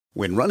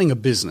When running a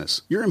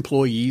business, your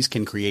employees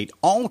can create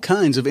all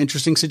kinds of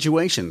interesting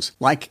situations,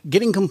 like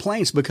getting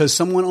complaints because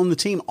someone on the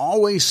team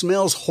always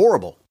smells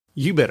horrible.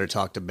 You better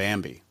talk to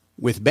Bambi.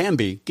 With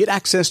Bambi, get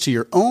access to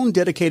your own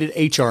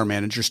dedicated HR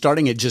manager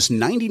starting at just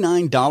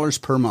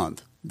 $99 per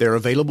month. They're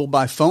available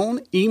by phone,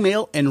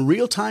 email, and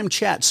real-time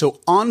chat so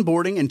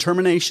onboarding and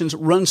terminations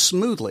run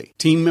smoothly,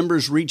 team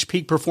members reach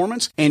peak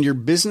performance, and your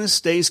business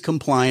stays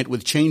compliant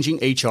with changing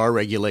HR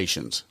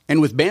regulations. And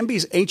with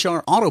Bambi's HR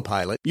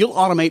Autopilot, you'll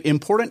automate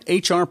important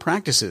HR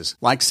practices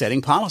like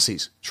setting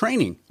policies,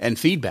 training, and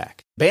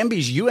feedback.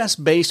 Bambi's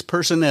U.S.-based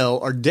personnel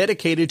are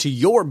dedicated to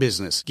your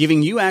business,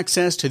 giving you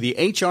access to the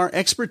HR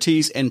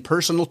expertise and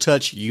personal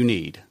touch you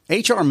need.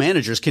 HR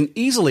managers can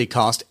easily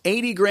cost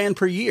 $80,000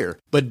 per year,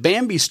 but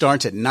Bambi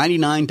starts at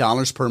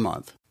 $99 per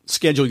month.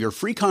 Schedule your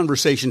free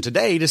conversation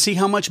today to see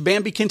how much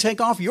Bambi can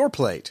take off your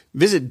plate.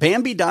 Visit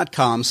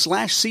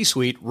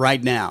Bambi.com/C-Suite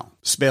right now.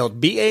 Spelled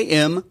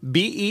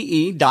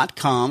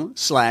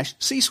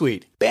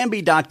BAMBEE.com/C-Suite.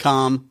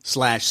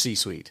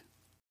 Bambi.com/C-Suite.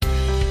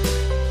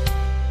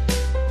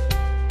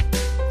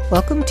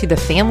 Welcome to The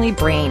Family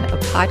Brain, a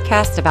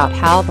podcast about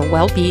how the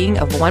well-being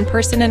of one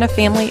person in a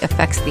family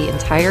affects the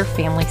entire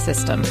family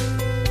system.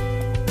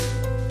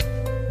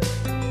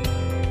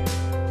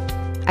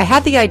 I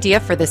had the idea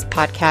for this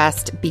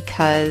podcast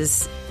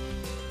because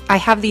I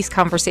have these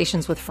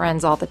conversations with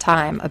friends all the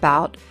time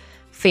about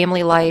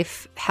family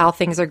life, how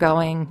things are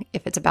going,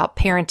 if it's about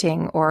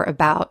parenting or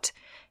about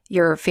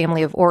your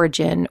family of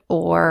origin,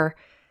 or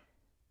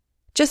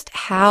just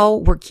how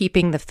we're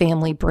keeping the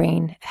family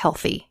brain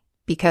healthy,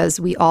 because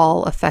we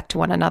all affect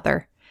one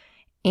another.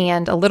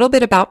 And a little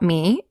bit about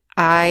me.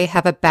 I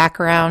have a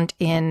background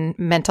in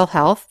mental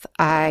health.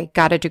 I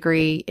got a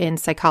degree in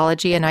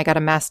psychology and I got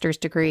a master's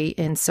degree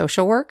in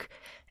social work.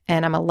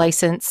 And I'm a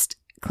licensed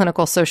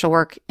clinical social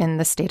work in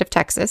the state of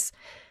Texas.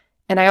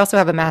 And I also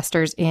have a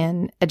master's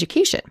in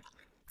education.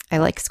 I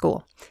like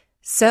school.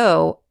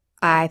 So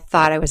I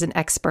thought I was an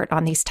expert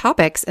on these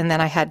topics. And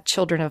then I had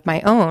children of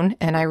my own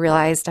and I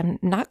realized I'm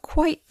not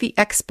quite the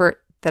expert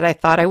that I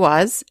thought I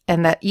was,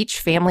 and that each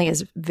family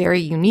is very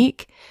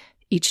unique.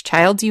 Each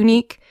child's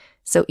unique.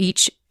 So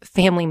each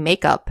family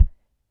makeup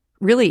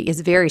really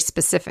is very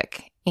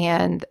specific,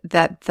 and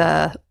that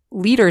the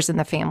leaders in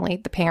the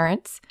family, the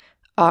parents,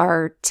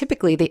 are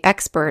typically the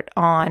expert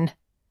on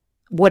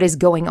what is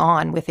going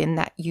on within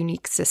that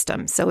unique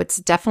system. So it's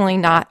definitely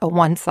not a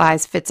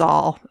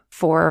one-size-fits-all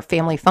for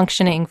family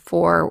functioning.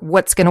 For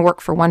what's going to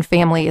work for one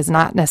family is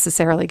not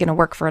necessarily going to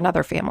work for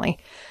another family.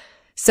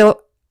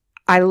 So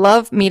I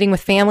love meeting with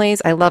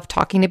families. I love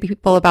talking to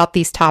people about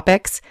these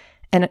topics.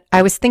 And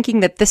I was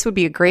thinking that this would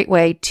be a great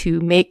way to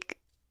make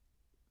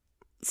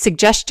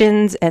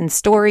suggestions and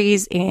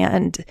stories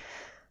and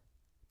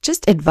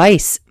just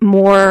advice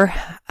more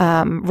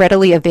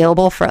readily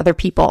available for other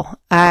people.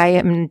 I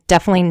am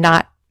definitely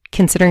not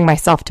considering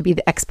myself to be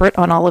the expert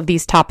on all of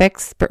these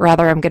topics, but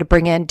rather I'm going to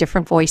bring in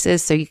different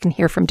voices so you can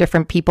hear from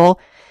different people.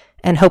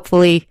 And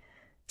hopefully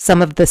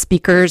some of the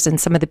speakers and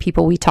some of the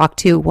people we talk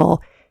to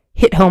will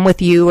hit home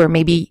with you, or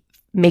maybe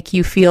make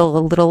you feel a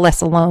little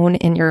less alone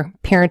in your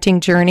parenting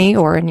journey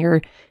or in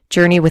your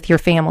journey with your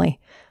family.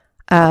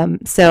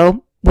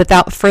 So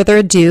without further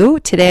ado,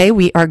 today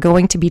we are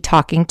going to be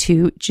talking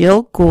to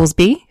Jill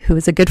Goolsby, who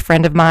is a good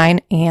friend of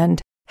mine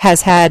and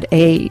has had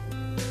a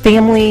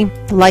family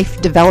life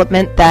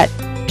development that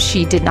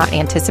she did not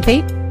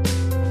anticipate.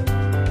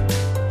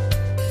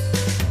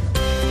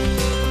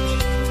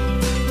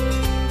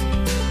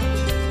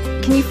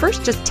 Can you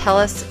first just tell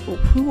us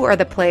who are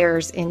the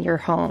players in your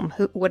home?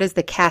 What is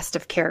the cast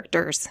of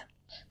characters?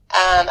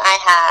 I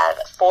have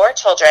 4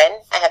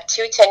 children. I have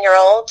 2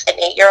 10-year-olds, an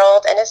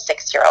 8-year-old, and a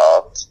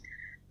 6-year-old.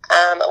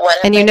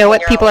 And you know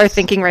what people are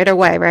thinking right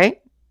away,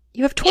 right?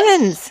 You have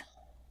twins.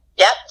 Yes.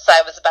 Yep. So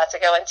I was about to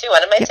go into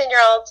one of my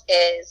 10-year-olds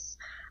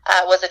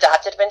was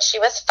adopted when she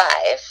was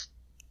 5.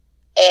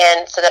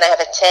 And so then I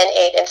have a 10,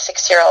 8, and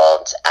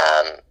 6-year-old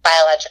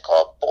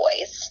biological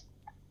boys.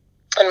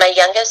 And my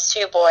youngest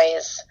 2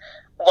 boys,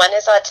 one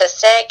is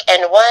autistic,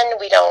 and one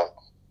we don't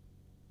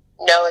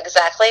know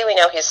exactly. We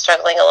know he's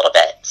struggling a little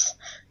bit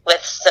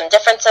with some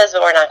differences,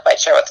 but we're not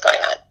quite sure what's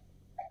going on.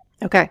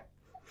 Okay.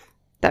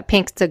 That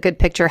paints a good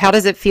picture. How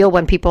does it feel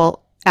when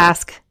people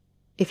ask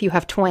if you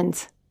have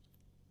twins?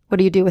 What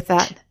do you do with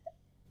that?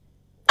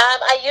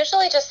 I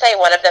usually just say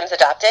one of them's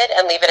adopted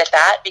and leave it at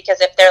that, because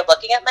if they're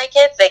looking at my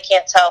kids, they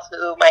can't tell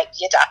who might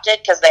be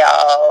adopted because they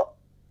all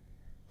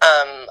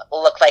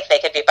look like they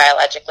could be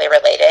biologically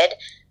related.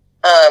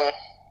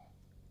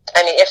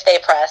 I mean, if they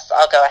press,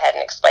 I'll go ahead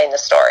and explain the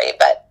story,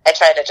 but I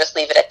try to just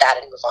leave it at that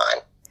and move on.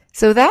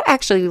 So that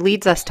actually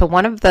leads us to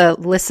one of the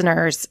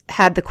listeners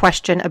had the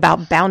question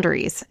about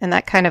boundaries, and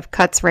that kind of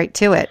cuts right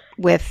to it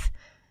with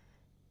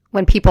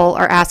when people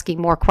are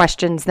asking more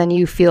questions than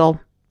you feel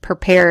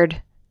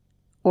prepared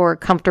or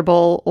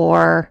comfortable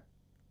or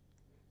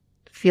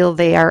feel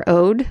they are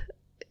owed.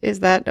 Is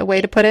that a way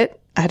to put it?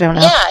 I don't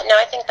know. Yeah, no,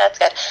 I think that's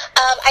good.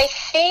 I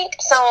think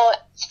so.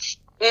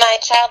 My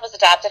child was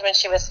adopted when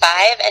she was 5,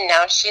 and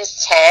now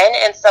she's 10,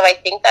 and so I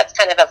think that's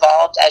kind of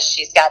evolved as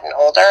she's gotten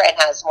older and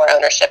has more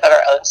ownership of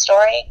her own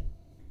story.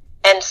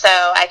 And so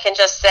I can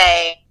just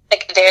say,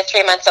 like, they're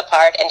 3 months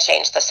apart and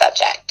change the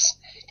subject.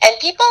 And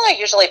people are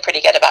usually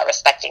pretty good about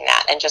respecting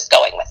that and just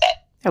going with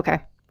it. Okay.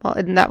 Well,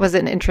 and that was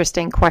an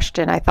interesting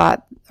question, I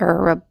thought,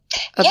 or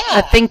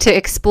a thing to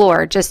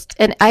explore.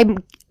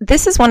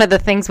 This is one of the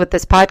things with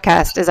this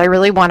podcast is I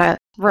really want to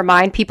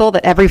remind people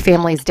that every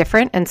family is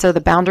different. And so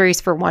the boundaries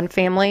for one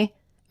family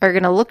are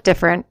going to look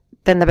different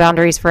than the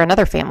boundaries for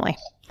another family.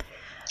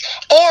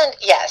 And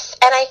yes,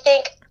 and I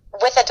think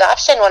with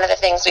adoption, one of the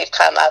things we've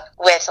come up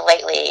with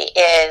lately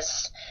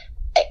is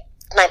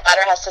my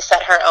daughter has to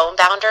set her own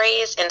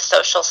boundaries in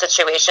social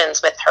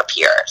situations with her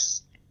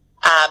peers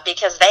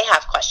because they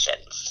have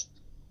questions.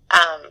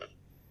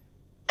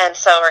 And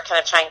so we're kind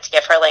of trying to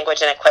give her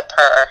language and equip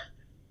her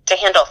to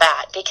handle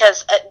that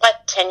because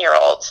what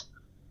 10-year-old,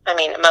 I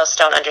mean, most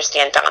don't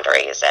understand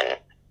boundaries and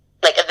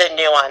like the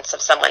nuance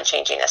of someone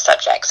changing a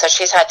subject. So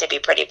she's had to be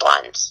pretty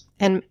blunt.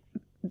 And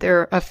there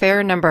are a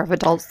fair number of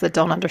adults that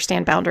don't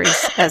understand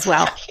boundaries as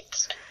well.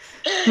 Right.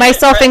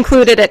 Myself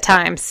included at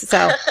times.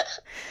 So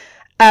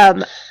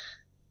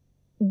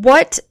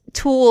what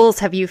tools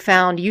have you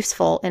found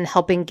useful in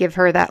helping give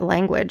her that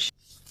language?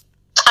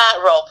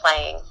 Role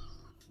playing.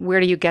 Where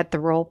do you get the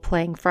role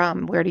playing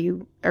from? Do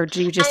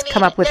you just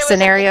come up with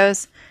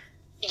scenarios?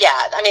 Yeah.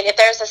 I mean, if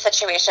there's a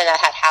situation that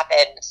had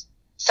happened,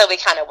 so we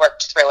kind of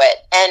worked through it.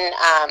 And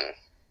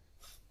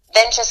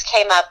then just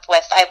came up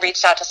with, I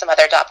reached out to some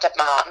other adoptive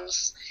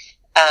moms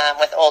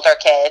with older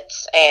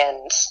kids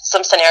and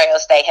some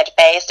scenarios they had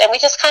faced. And we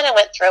just kind of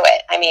went through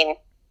it. I mean,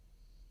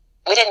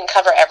 we didn't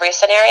cover every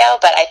scenario,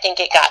 but I think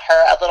it got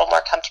her a little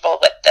more comfortable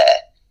with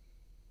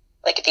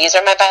these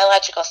are my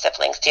biological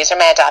siblings. These are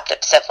my adoptive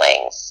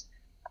siblings.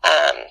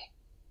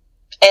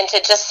 And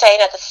to just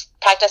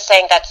practice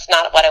saying that's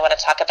not what I want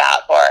to talk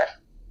about or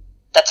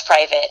that's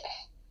private.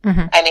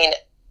 Mm-hmm. I mean,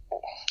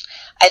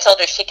 I told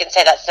her she can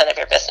say that's none of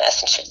your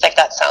business. And she's like,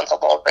 that sounds a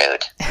little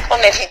rude. Well,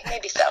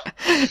 maybe so.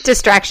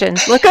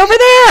 Distractions. Look over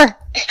there.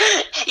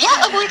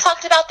 Yeah, we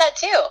talked about that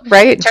too.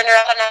 Right. Turn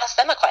around and ask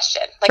them a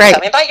question. Right.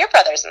 Tell me about your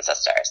brothers and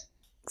sisters.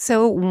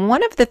 So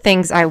one of the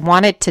things I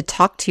wanted to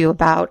talk to you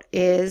about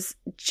is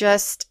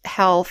just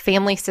how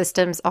family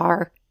systems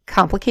are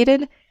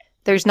complicated.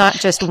 There's not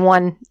just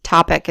one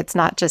topic. It's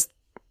not just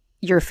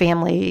your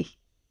family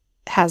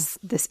has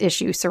this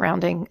issue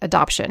surrounding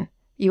adoption.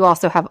 You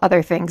also have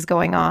other things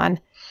going on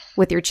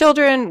with your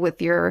children,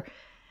 with your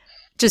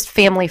just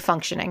family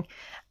functioning.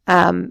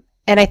 And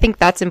I think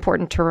that's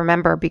important to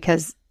remember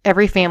because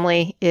every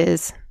family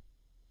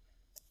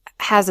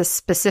has a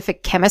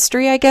specific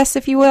chemistry, I guess,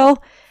 if you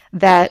will,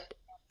 that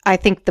I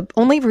think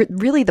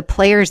really the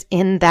players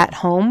in that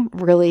home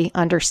really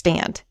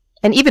understand.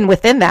 And even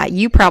within that,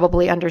 you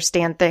probably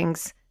understand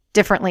things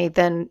differently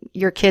than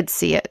your kids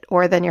see it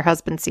or than your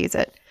husband sees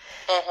it.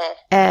 Mm-hmm.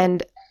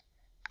 And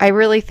I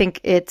really think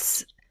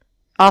it's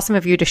awesome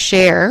of you to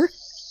share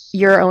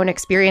your own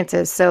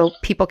experiences so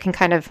people can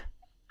kind of,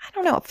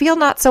 feel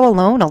not so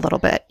alone a little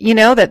bit,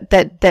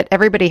 that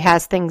everybody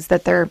has things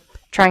that they're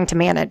trying to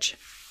manage.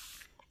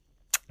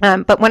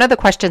 But one of the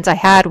questions I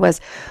had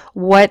was,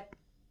 what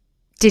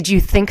did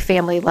you think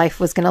family life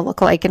was going to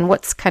look like and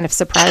what's kind of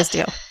surprised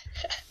you?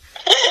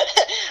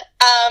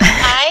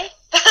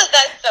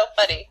 That's so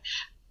funny.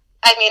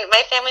 I mean,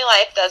 my family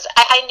life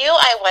I knew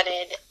I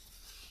wanted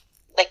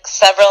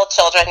several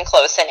children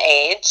close in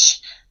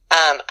age.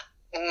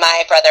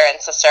 My brother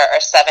and sister are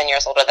 7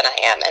 years older than I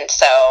am. And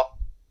so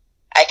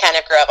I kind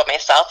of grew up with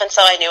myself. And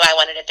so I knew I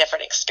wanted a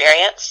different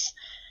experience,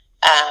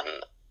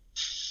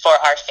 for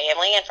our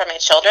family and for my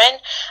children.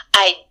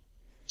 I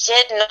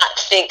did not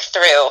think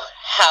through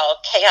how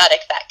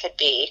chaotic that could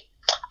be.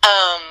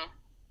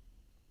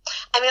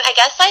 I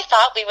guess I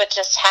thought we would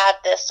just have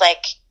this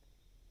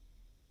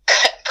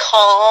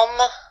calm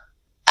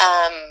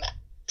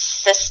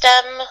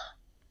system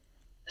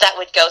that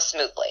would go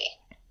smoothly.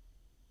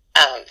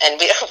 And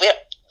we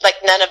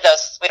none of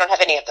those, we don't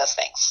have any of those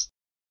things.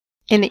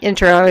 In the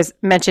intro, I was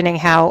mentioning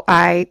how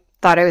I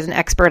thought I was an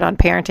expert on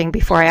parenting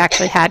before I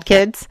actually had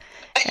kids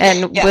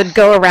and would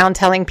go around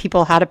telling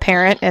people how to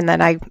parent. And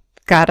then I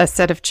got a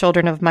set of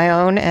children of my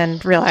own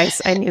and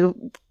realized I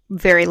knew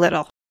very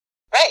little.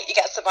 Right. You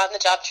got some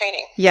on-the-job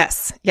training.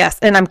 Yes.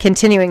 And I'm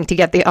continuing to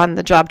get the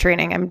on-the-job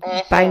training. I'm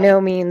by no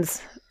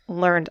means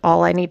learned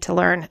all I need to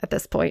learn at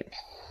this point.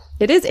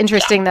 It is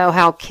interesting, though,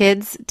 how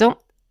kids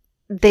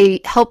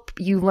they help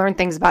you learn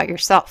things about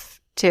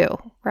yourself, too,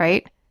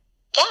 right?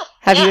 Yeah.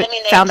 Have you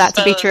found that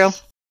to be true?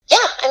 Yeah.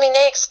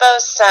 They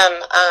expose some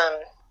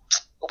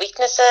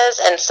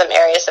weaknesses and some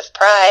areas of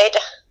pride.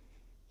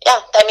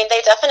 Yeah.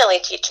 They definitely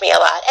teach me a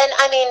lot. And,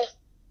 I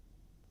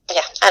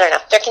don't know.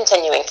 They're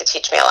continuing to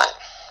teach me a lot.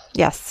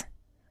 Yes.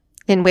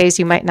 In ways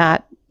you might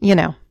not,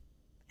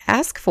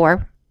 ask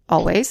for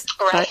always.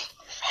 Right.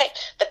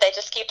 But they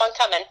just keep on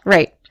coming.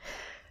 Right.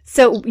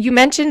 So you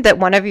mentioned that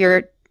one of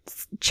your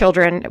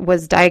children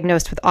was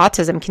diagnosed with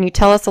autism. Can you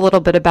tell us a little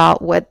bit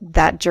about what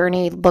that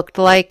journey looked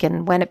like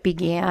and when it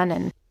began,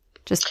 and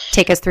just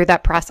take us through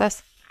that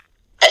process?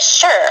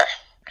 Sure.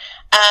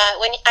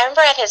 When I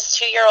remember at his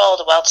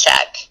 2-year-old well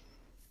check,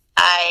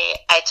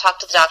 I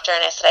talked to the doctor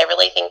and I said, I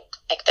really think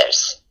like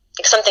there's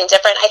like something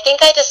different. I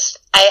think I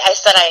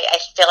said I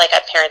feel like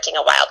I'm parenting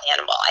a wild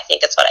animal. I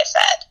think it's what I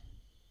said.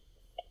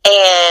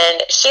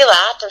 And she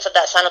laughed and said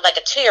that sounded like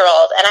a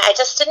 2-year-old. And I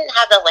just didn't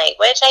have the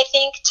language, I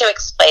think, to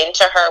explain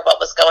to her what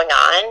was going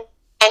on.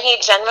 And he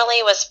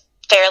generally was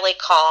fairly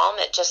calm,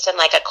 just in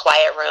like a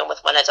quiet room with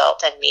one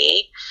adult and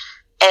me.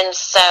 And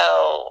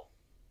so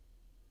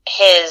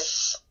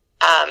his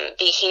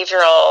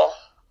behavioral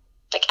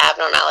like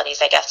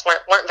abnormalities, I guess,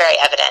 weren't very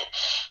evident.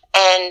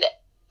 And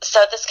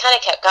so this kind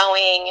of kept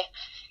going.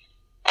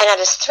 And at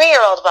his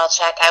 3-year-old well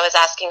check, I was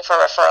asking for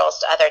referrals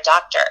to other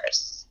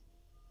doctors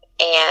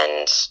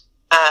and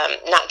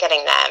not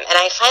getting them. And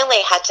I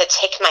finally had to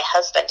take my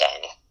husband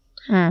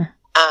in.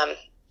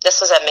 This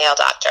was a male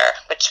doctor,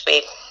 which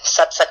we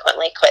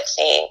subsequently quit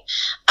seeing.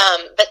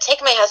 But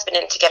take my husband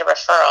in to get a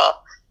referral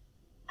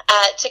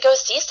to go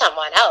see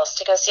someone else,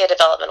 to go see a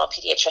developmental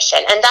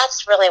pediatrician. And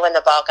that's really when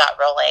the ball got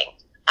rolling.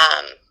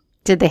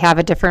 Did they have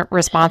a different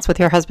response with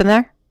your husband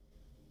there?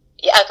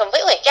 Yeah,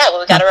 completely. Yeah,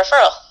 well, we got a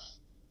referral.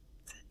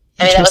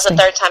 I mean, that was the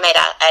third time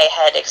I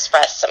had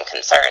expressed some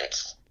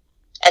concerns.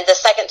 And the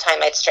second time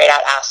I'd straight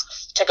out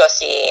asked to go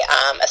see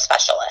a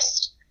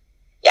specialist.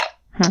 Yeah.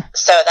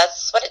 So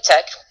that's what it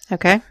took.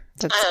 Okay.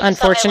 That's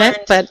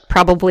unfortunate, but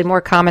probably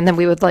more common than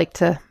we would like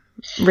to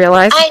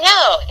realize. I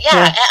know.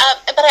 Yeah.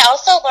 But I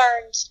also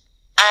learned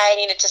I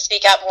needed to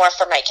speak up more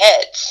for my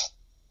kids,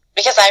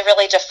 because I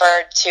really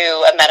deferred to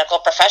a medical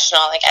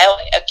professional. Like, oh,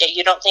 okay,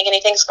 you don't think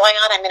anything's going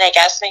on? I mean, I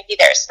guess maybe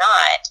there's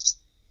not.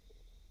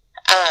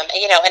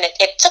 And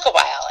it took a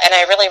while. And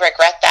I really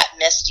regret that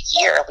missed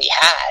year we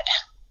had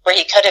where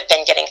he could have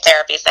been getting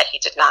therapies that he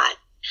did not.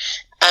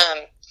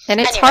 And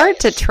it's hard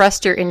to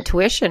trust your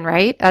intuition,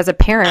 right? As a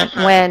parent,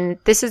 when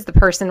this is the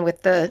person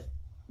with the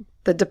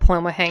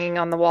diploma hanging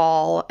on the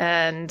wall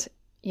and,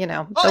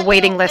 the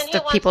waiting list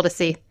of people to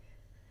see.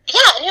 Yeah.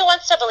 And who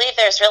wants to believe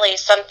there's really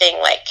something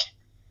like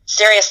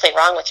seriously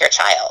wrong with your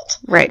child?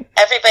 Right.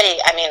 Everybody,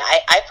 I mean,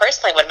 I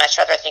personally would much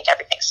rather think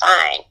everything's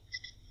fine.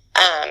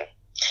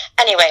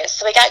 Anyways,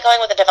 so we got going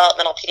with a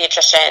developmental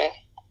pediatrician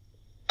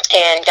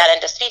and got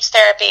into speech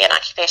therapy and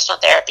occupational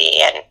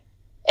therapy, and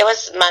it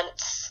was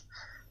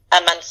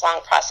a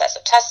months-long process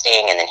of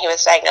testing, and then he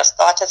was diagnosed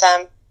with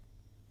autism,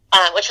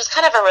 which was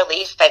kind of a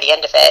relief by the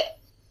end of it.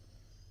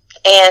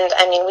 And,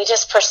 I mean, we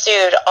just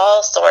pursued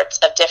all sorts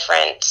of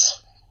different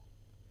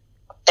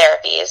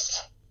therapies,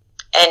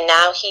 and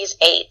now he's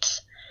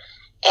 8,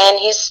 and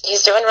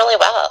he's doing really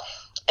well.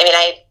 I mean,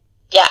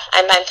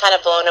 I'm kind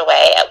of blown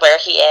away at where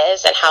he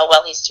is and how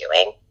well he's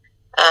doing.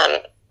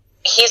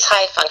 He's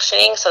high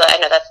functioning, so I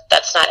know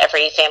that's not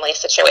every family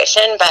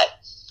situation, but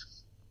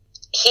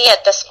he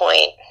at this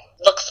point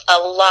looks a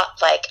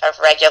lot like a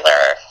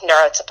regular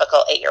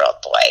neurotypical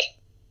 8-year-old boy.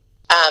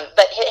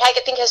 But I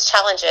think his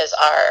challenges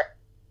are,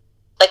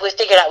 like, we've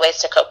figured out ways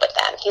to cope with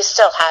them. He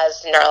still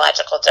has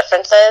neurological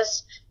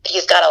differences, but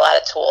he's got a lot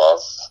of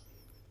tools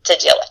to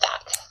deal with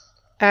that.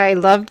 I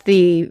loved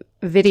the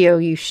video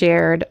you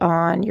shared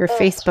on your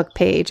Facebook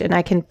page, and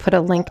I can put a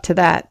link to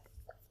that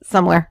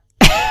somewhere.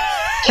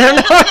 I don't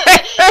know.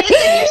 It's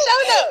in your show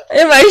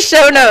notes. In my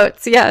show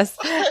notes, yes.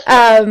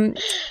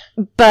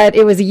 But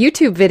it was a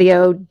YouTube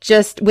video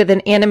just with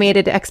an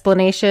animated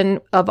explanation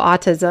of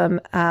autism,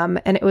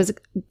 and it was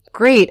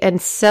great.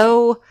 And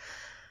so,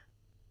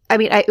 I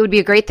mean, it would be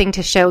a great thing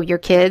to show your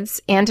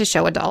kids and to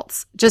show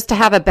adults, just to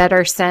have a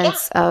better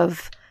sense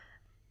of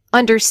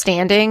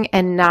understanding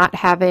and not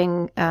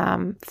having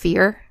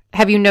fear.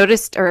 Have you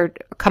noticed or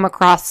come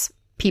across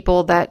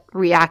people that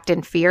react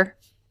in fear?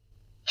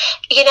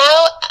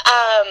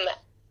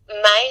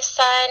 My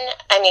son,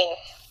 I mean,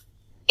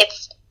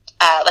 it's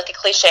like a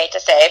cliche to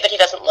say, but he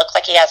doesn't look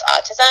like he has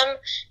autism.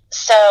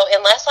 So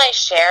unless I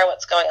share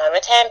what's going on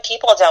with him,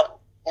 people don't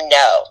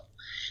know.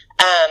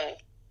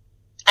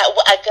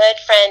 A good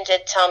friend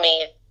did tell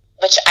me,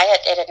 which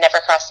it had never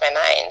crossed my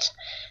mind,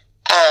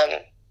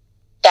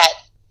 that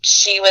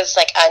she was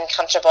like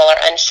uncomfortable or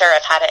unsure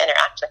of how to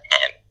interact with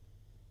him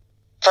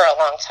for a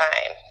long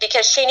time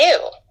because she knew.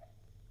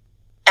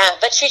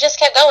 But she just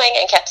kept going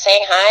and kept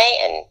saying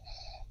hi and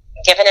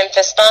giving him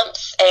fist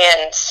bumps,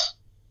 and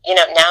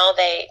now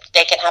they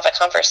can have a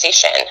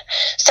conversation.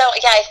 So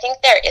yeah, I think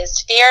there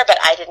is fear, but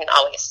I didn't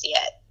always see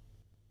it.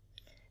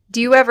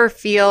 Do you ever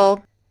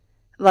feel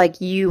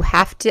like you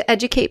have to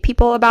educate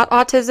people about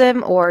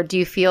autism, or do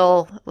you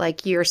feel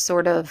like you're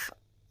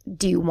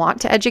do you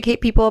want to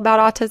educate people about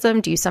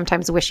autism? Do you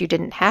sometimes wish you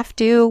didn't have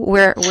to?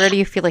 Where do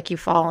you feel like you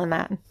fall in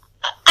that?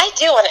 I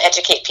do want to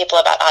educate people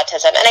about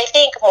autism, and I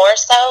think more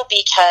so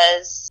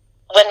because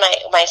when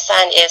my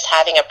son is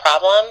having a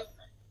problem,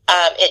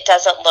 it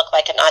doesn't look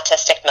like an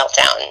autistic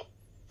meltdown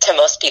to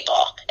most people.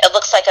 It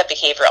looks like a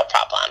behavioral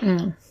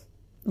problem.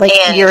 Like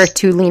you're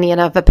too lenient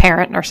of a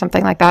parent or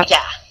something like that?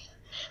 Yeah.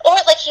 Or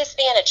like he's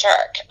being a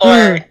jerk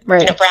or,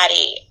 right.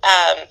 Bratty.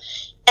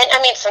 And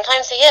I mean,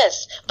 sometimes he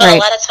is, but a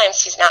lot of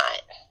times he's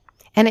not.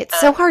 And it's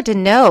so hard to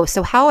know.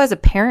 So how, as a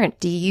parent,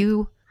 do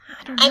you,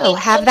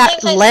 have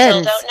that lens?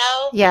 I still don't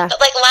know. Yeah. But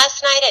like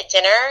last night at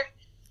dinner,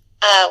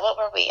 what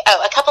were we?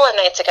 Oh, a couple of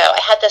nights ago, I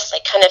had this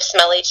like kind of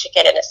smelly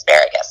chicken and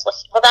asparagus.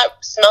 Well, that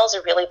smells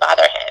really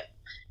bother him.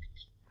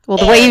 Well,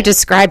 the way you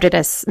described it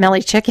as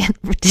smelly chicken,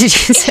 did you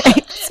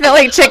say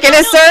smelly chicken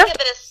is served? I don't think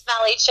of it as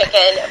smelly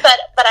chicken,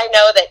 but I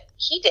know that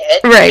he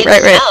did. Right.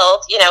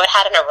 Smelled, it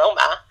had an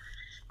aroma.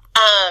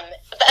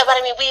 But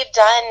I mean,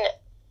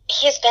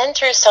 he's been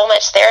through so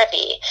much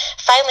therapy.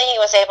 Finally, he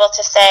was able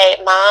to say,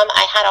 Mom,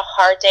 I had a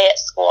hard day at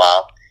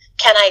school.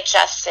 Can I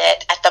just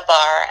sit at the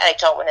bar? I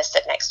don't want to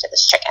sit next to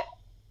this chicken.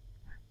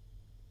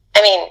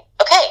 I mean,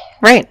 okay.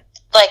 Right.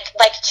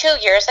 Like 2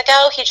 years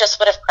ago, he just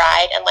would have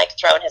cried and like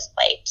thrown his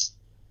plate,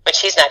 which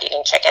he's not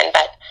eating chicken,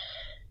 but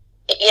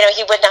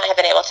he would not have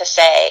been able to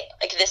say,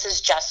 like, this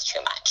is just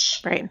too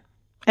much. Right.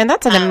 And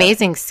that's an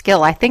amazing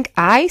skill. I think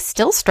I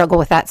still struggle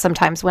with that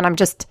sometimes when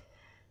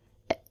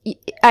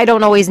I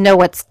don't always know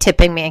what's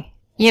tipping me,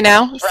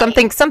 Right.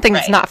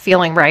 Something's not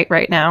feeling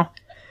right now.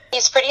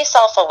 He's pretty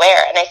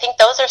self-aware, and I think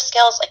those are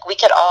skills like we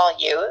could all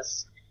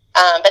use.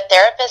 But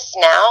therapists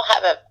now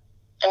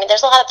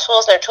there's a lot of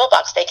tools in their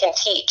toolbox they can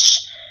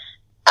teach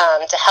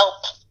to help.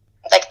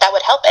 Like that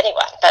would help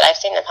anyone, but I've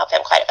seen them help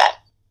him quite a bit.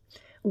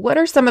 What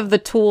are some of the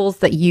tools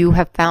that you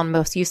have found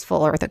most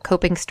useful, or the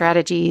coping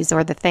strategies,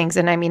 or the things?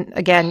 And I mean,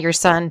 again, your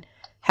son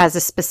has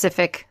a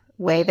specific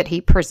way that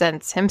he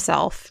presents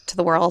himself to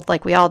the world,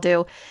 like we all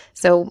do.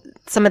 So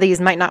some of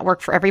these might not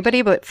work for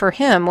everybody, but for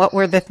him, what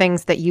were the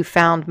things that you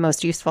found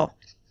most useful?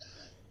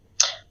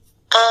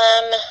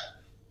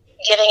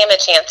 Giving him a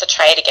chance to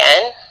try it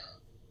again.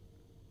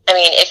 I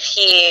mean, if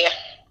he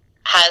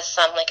has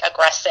some like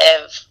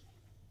aggressive,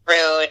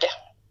 rude,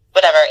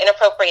 whatever,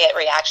 inappropriate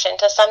reaction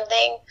to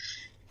something,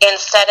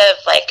 instead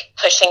of like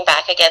pushing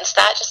back against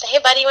that, just say, hey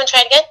buddy, you want to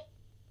try it again?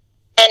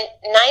 And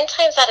 9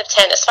 times out of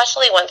 10,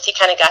 especially once he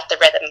kind of got the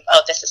rhythm,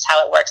 oh, this is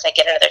how it works, I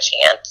get another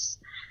chance,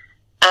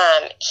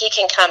 he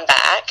can come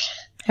back.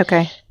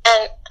 Okay.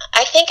 And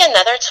I think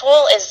another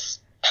tool is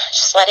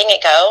just letting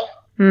it go.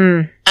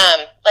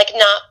 Like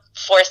not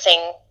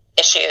forcing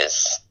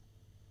issues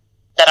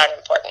that aren't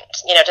important.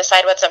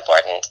 Decide what's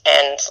important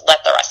and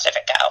let the rest of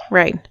it go.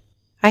 Right.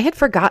 I had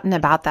forgotten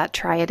about that.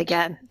 Try it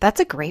again. That's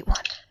a great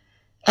one.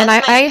 And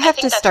I have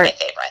to start. My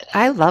favorite.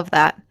 I love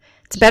that.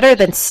 It's better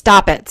than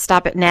stop it.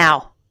 Stop it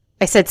now.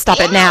 I said stop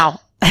it now.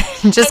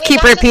 Just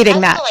keep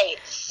repeating that.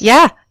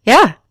 Yeah.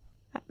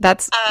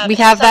 We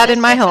have that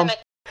in my home.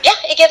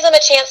 It gives them a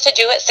chance to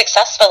do it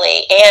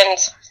successfully, and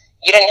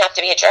you didn't have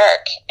to be a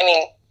jerk. I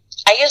mean,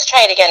 I use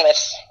try it again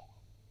with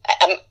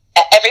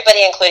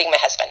everybody, including my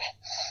husband.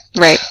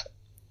 Right.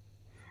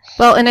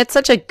 Well, and it's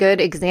such a good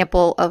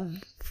example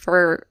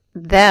for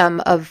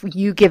them of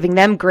you giving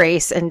them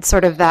grace and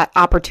sort of that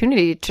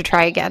opportunity to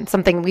try again.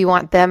 Something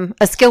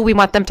a skill we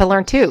want them to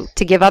learn too,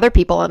 to give other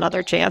people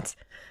another chance.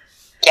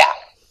 Yeah.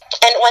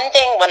 And one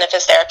thing one of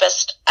his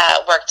therapists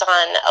worked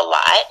on a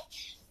lot,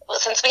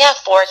 since we have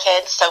 4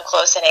 kids so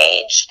close in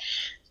age,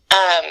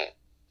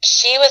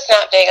 she was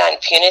not big on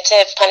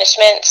punitive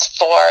punishments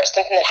for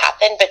something that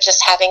happened, but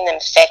just having them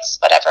fix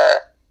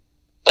whatever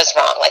was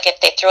wrong. Like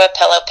if they threw a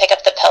pillow, pick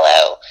up the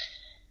pillow,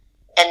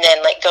 and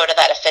then like go to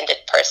that offended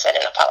person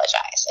and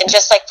apologize and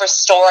just like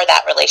restore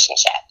that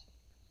relationship.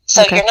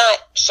 So you're not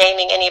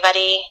shaming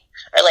anybody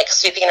or like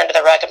sweeping it under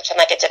the rug and pretend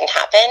like it didn't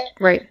happen.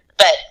 Right.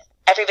 But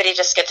everybody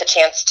just gets a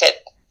chance to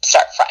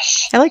start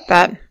fresh. I like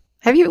that.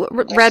 Have you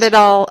read at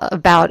all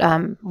about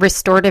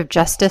restorative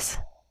justice?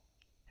 Have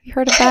you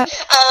heard of that?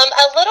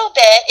 A little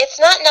bit. It's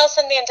not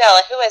Nelson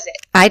Mandela. Who is it?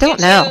 I don't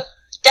know.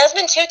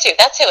 Desmond Tutu.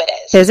 That's who it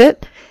is. Is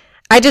it?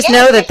 I just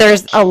know that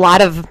there's a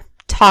lot of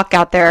talk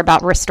out there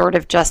about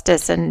restorative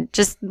justice and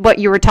just what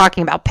you were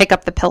talking about. Pick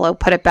up the pillow,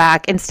 put it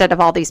back, instead of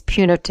all these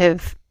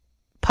punitive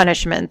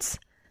punishments.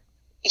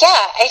 Yeah,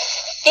 I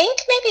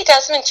think maybe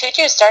Desmond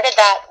Tutu started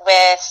that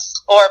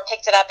or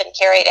picked it up and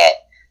carried it,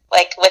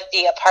 like with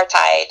the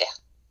apartheid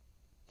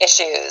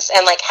issues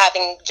and like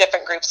having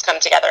different groups come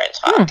together and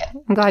talk.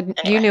 I'm glad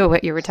you knew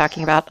what you were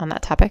talking about on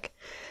that topic.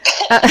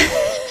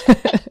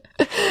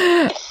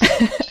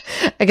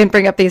 I can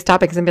bring up these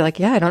topics and be like,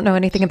 yeah, I don't know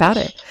anything about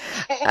it.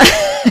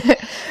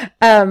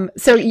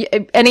 So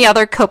any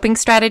other coping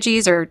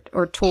strategies or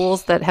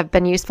tools that have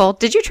been useful?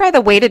 Did you try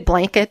the weighted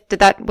blanket?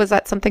 Was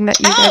that something that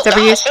you guys ever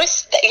used? We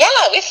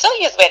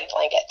still use weighted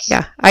blankets.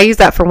 Yeah, I use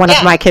that for one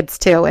of my kids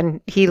too, and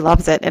he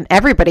loves it. And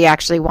everybody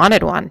actually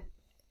wanted one.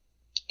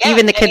 Yeah,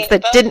 even the kids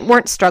that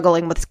weren't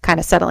struggling with kind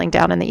of settling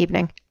down in the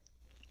evening.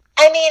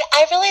 I mean,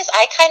 I realize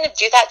I kind of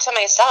do that to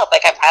myself.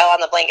 Like I pile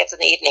on the blankets in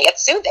the evening.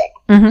 It's soothing.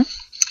 Mm-hmm.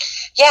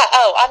 Yeah.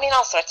 Oh, I mean,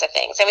 all sorts of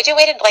things. And we do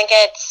weighted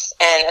blankets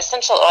and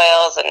essential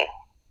oils, and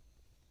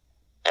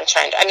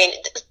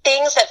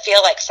things that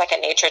feel like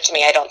second nature to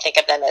me. I don't think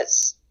of them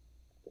as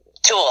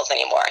tools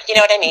anymore. You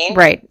know what I mean?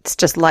 Right. It's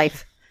just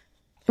life.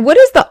 What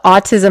is the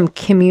autism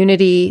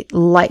community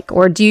like?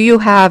 Or do you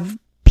have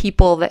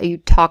people that you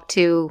talk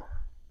to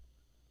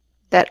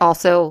that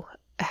also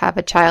have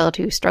a child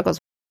who struggles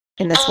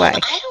in this way? I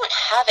don't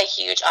have a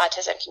huge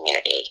autism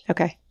community.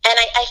 Okay. And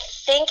I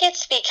think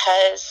it's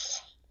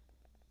because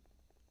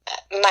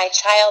my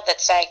child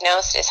that's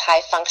diagnosed is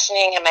high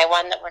functioning, and my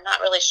one that we're not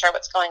really sure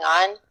what's going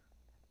on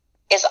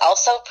is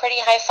also pretty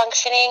high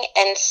functioning.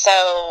 And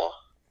so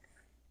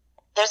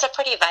there's a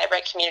pretty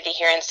vibrant community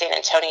here in San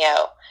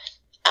Antonio,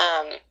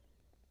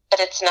 but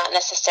it's not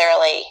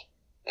necessarily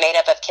made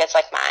up of kids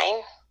like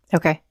mine.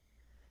 Okay.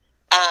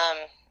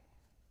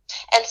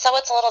 And so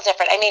it's a little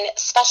different. I mean,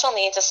 special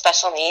needs is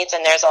special needs,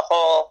 and there's a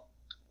whole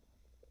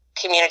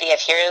community of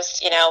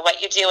here's,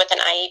 what you do with an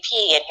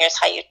IEP, and here's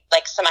how you,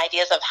 like, some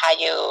ideas of how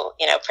you,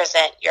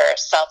 present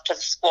yourself to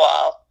the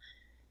school.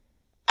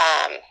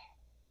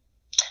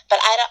 But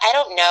I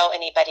don't know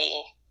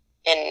anybody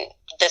in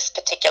this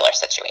particular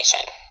situation.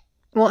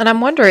 Well, and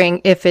I'm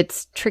wondering if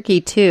it's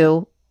tricky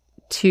too,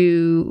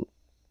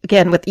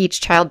 again, with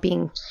each child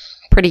being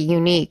pretty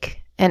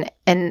unique,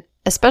 and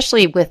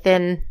especially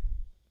within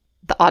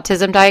the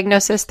autism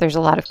diagnosis, there's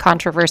a lot of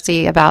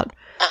controversy about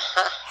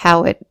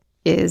how it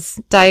is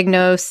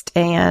diagnosed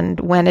and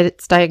when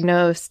it's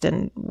diagnosed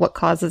and what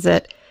causes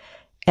it.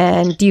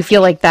 And do you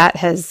feel like that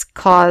has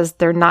caused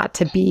there not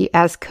to be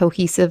as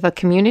cohesive a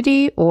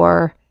community,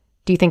 or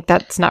do you think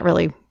that's not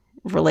really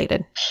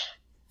related?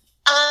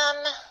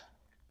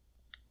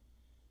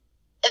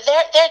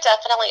 There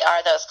definitely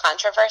are those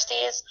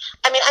controversies.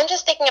 I mean, I'm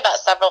just thinking about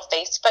several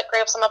Facebook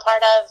groups I'm a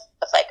part of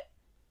with, like,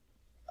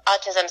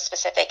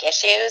 autism-specific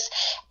issues,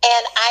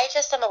 and I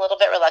just am a little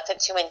bit reluctant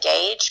to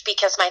engage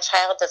because my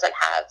child doesn't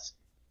have,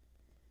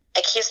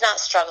 like, he's not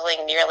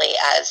struggling nearly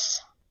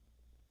as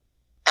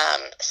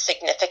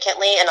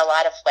significantly in a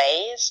lot of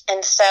ways,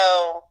 and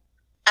so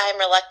I'm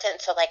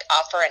reluctant to, like,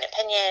 offer an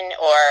opinion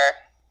or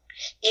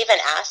even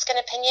ask an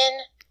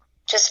opinion,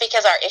 just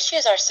because our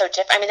issues are so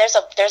different. I mean, there's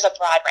a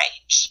broad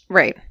range.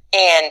 Right.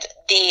 And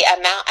the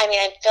amount, I mean,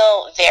 I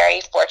feel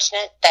very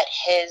fortunate that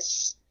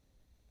his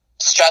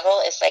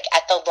struggle is, like,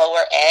 at the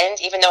lower end.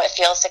 Even though it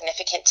feels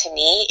significant to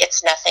me,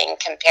 it's nothing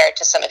compared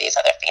to some of these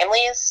other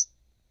families.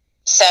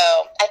 So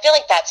I feel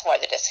like that's more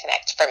the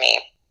disconnect for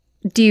me.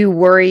 Do you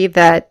worry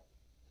that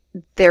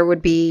there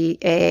would be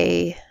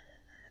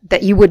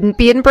that you wouldn't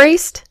be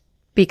embraced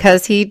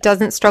because he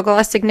doesn't struggle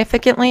as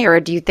significantly, or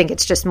do you think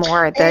it's just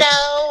more that...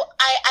 No,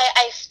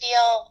 I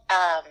feel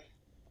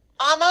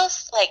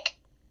almost, like,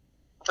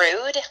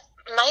 rude.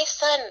 My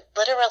son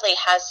literally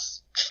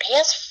has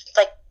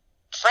like,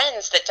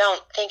 friends that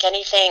don't think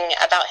anything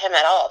about him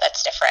at all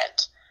that's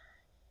different.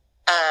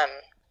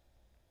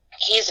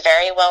 He's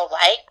very well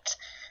liked.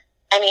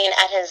 I mean,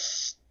 at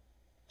his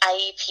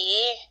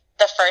IEP,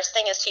 the first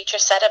thing his teacher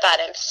said about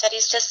him, said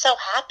he's just so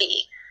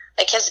happy.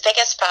 Like, his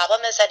biggest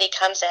problem is that he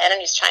comes in and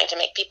he's trying to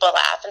make people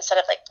laugh instead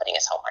of, like, putting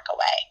his homework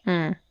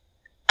away.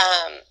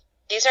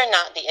 These are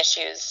not the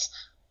issues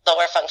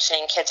lower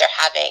functioning kids are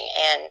having,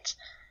 and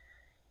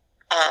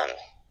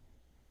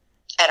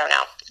I don't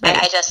know. Right.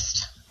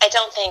 I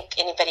don't think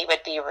anybody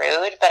would be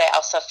rude, but I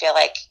also feel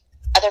like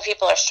other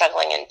people are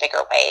struggling in bigger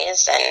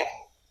ways, and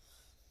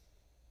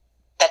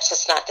that's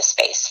just not the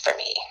space for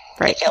me.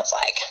 Right. It feels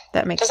like.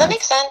 That makes sense. Does that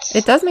make sense?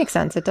 It does make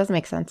sense. It does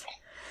make sense.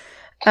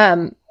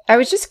 I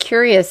was just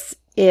curious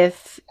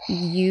if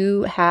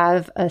you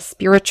have a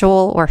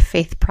spiritual or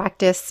faith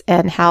practice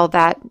and how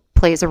that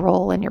plays a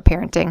role in your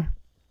parenting.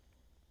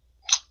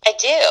 I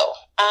do.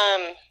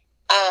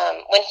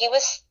 When he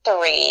was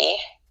 3,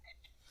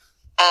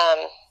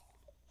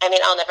 I mean,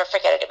 I'll never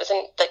forget it. It was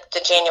in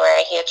the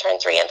January. He had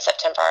turned 3 in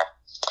September.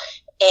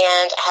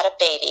 And I had a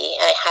baby,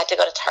 and I had to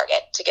go to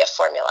Target to get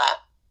formula.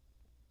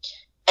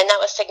 And that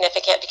was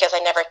significant because I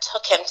never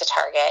took him to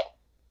Target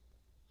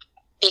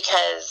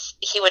because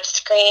he would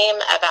scream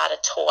about a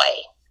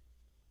toy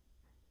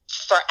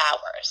for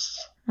hours.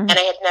 Mm-hmm. And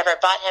I had never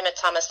bought him a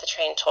Thomas the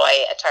Train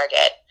toy at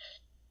Target.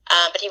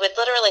 But he would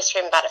literally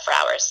scream about it for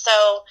hours.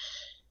 So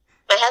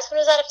my husband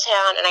was out of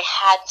town, and I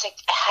had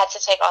to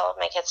take all of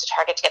my kids to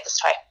Target to get this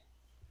toy.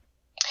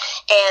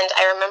 And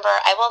I remember,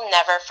 I will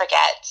never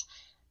forget,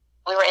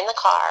 we were in the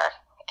car,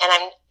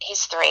 and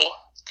he's 3,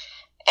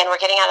 and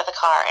we're getting out of the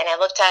car, and I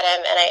looked at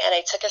him, and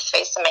I took his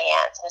face in my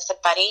hands, and I said,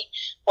 "Buddy,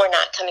 we're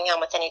not coming home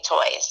with any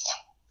toys."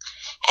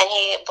 And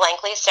he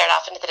blankly stared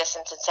off into the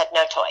distance and said,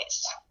 "No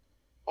toys.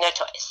 No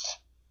toys."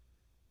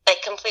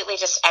 Like, completely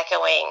just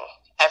echoing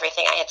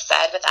everything I had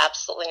said with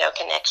absolutely no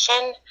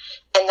connection.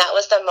 And that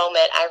was the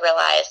moment I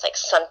realized, like,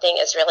 something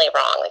is really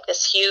wrong. Like,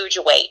 this huge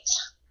weight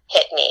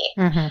hit me.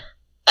 Mm-hmm.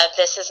 Of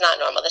this is not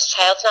normal. This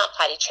child's not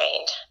potty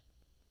trained.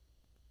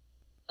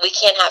 We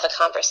can't have a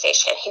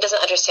conversation. He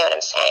doesn't understand what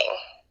I'm saying.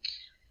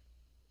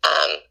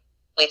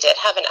 We did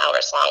have an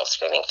hours-long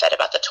screaming fit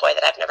about the toy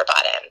that I've never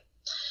bought him.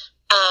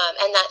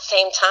 And that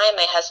same time,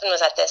 my husband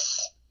was at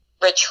this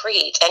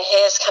retreat, and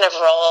his kind of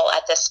role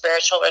at this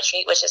spiritual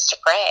retreat was just to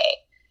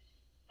pray.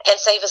 And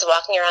so he was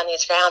walking around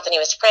these grounds, and he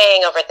was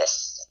praying over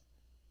this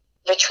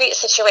retreat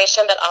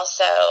situation, but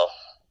also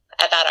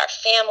about our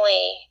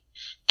family.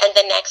 And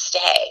the next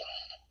day,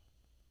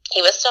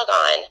 he was still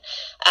gone,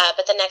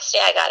 but the next day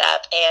I got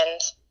up,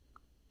 and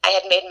I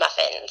had made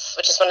muffins,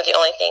 which is one of the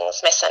only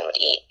things my son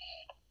would eat.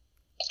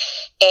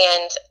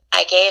 And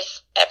I gave,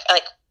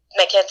 like,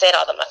 my kids ate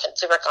all the muffins.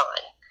 They were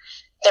gone.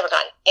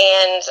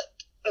 And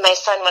my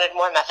son wanted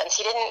more muffins.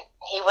 He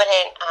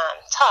wouldn't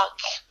talk,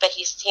 but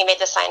he made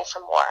the sign for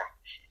more.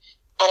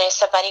 And I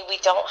said, buddy, we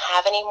don't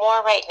have any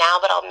more right now,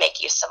 but I'll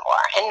make you some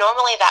more. And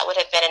normally that would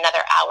have been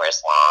another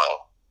hours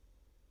long.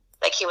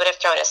 Like, he would have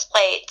thrown his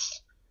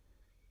plates,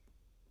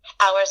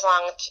 hours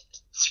long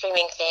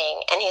screaming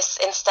thing. And he's,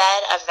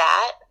 instead of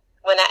that,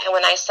 when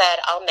I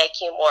said, I'll make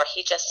you more,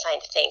 he just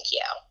signed thank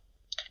you.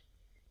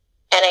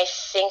 And I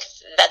think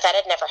that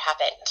had never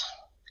happened.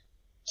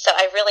 So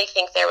I really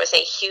think there was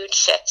a huge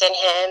shift in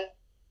him,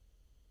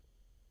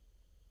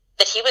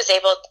 that he was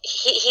able,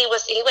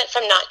 he went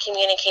from not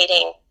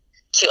communicating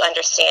to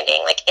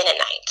understanding, like, in a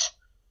night.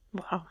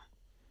 Wow.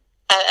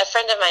 A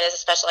friend of mine is a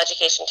special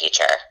education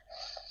teacher.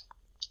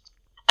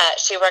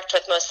 She worked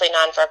with mostly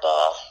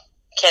nonverbal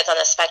kids on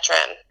the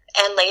spectrum.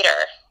 And later,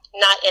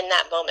 not in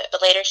that moment,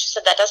 but later she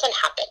said that doesn't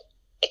happen.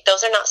 Like,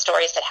 those are not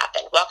stories that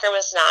happen. Walker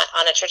was not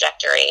on a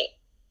trajectory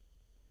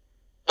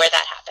where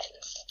that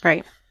happens.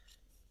 Right.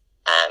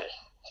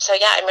 So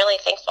yeah, I'm really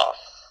thankful.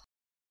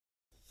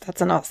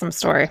 That's an awesome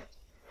story.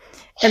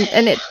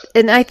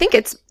 And I think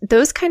it's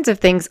those kinds of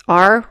things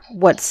are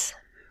what's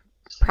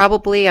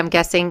probably, I'm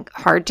guessing,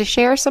 hard to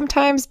share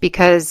sometimes,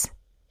 because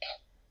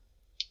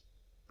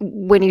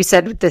when you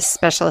said, this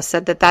specialist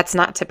said that that's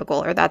not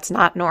typical or that's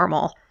not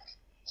normal,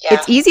 Yeah.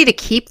 it's easy to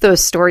keep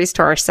those stories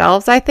to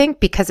ourselves, I think,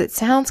 because it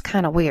sounds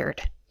kind of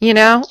weird. You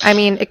know, I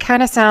mean, it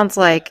kind of sounds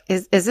like,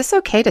 is this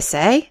okay to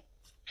say?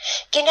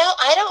 You know,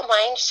 I don't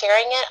mind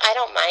sharing it. I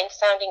don't mind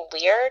sounding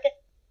weird.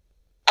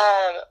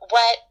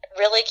 What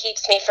really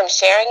keeps me from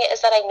sharing it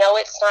is that I know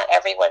it's not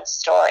everyone's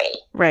story.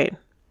 Right.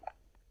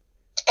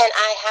 And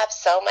I have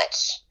so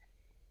much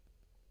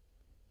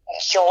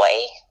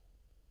joy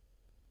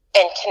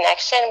and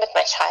connection with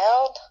my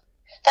child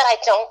that I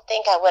don't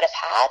think I would have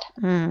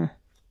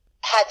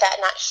had that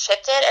not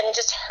shifted. And it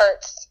just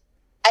hurts.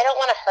 I don't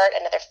want to hurt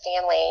another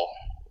family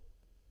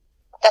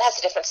that has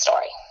a different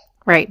story.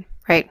 Right,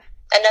 right.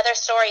 Another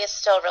story is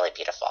still really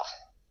beautiful,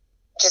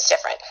 just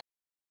different.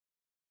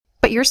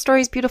 But your story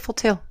is beautiful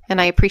too,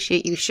 and I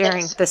appreciate you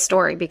sharing the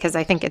story, because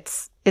I think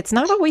it's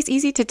not always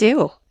easy to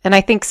do. And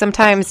I think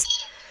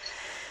sometimes,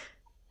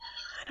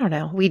 I don't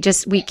know, we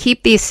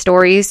keep these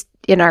stories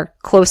in our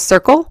close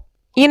circle.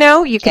 You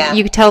know, you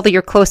can tell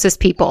your closest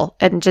people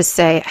and just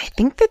say, I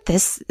think that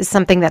this is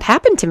something that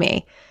happened to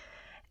me.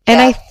 And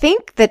I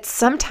think that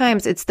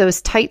sometimes it's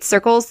those tight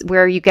circles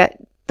where you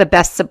get the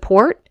best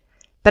support.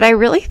 But I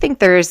really think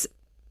there's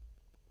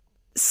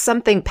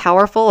something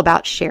powerful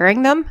about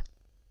sharing them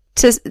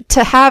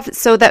to have,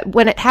 so that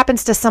when it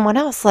happens to someone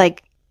else,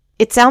 like,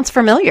 it sounds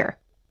familiar.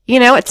 You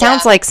know, it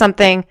sounds like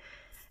something.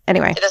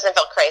 Anyway, it doesn't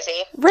feel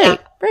crazy. Right,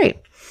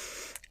 right.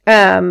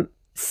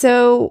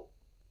 So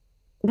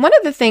one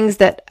of the things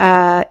that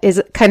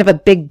is kind of a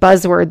big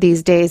buzzword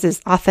these days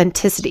is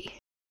authenticity.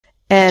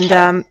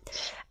 And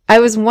I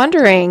was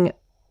wondering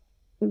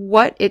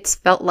what it's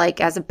felt like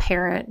as a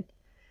parent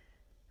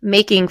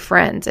making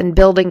friends and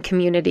building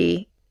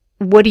community.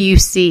 What do you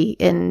see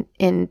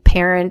in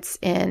parents,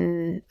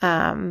 in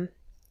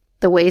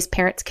the ways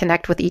parents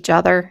connect with each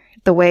other,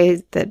 the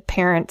ways that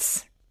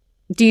parents,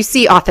 do you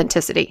see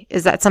authenticity?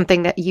 Is that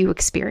something that you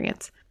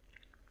experience?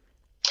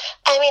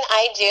 I mean,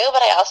 I do,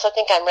 but I also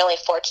think I'm really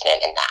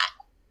fortunate in that.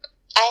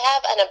 I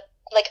have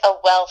a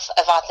wealth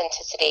of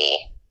authenticity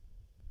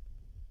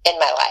in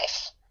my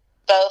life,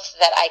 both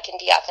that I can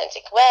be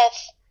authentic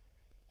with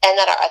and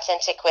that are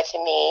authentic with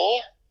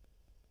me.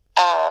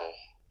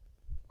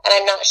 And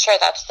I'm not sure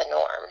that's the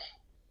norm.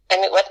 I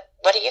mean,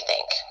 what do you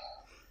think?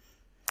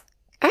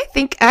 I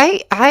think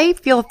I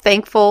feel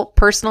thankful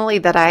personally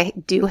that I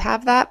do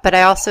have that, but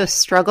I also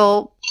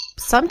struggle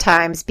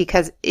sometimes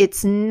because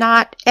it's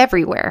not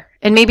everywhere.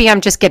 And maybe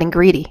I'm just getting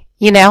greedy,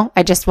 you know?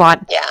 I just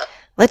want,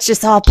 let's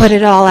just all put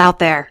it all out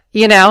there,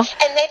 you know?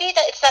 And maybe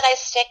it's that I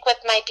stick with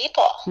my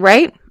people.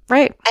 Right,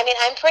 right. I mean,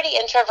 I'm pretty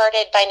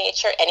introverted by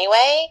nature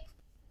anyway.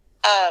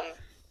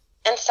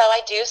 And so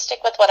I do stick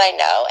with what I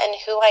know and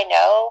who I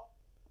know.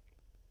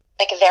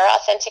 Like, they're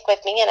authentic with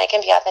me and I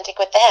can be authentic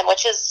with them,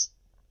 which is,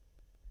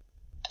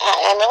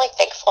 I'm really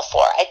thankful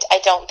for. I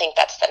don't think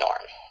that's the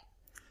norm.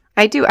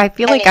 I do. I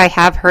feel like I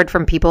have heard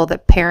from people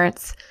that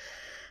parents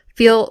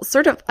feel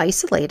sort of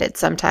isolated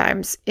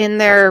sometimes in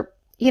their,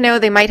 you know,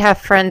 they might have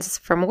friends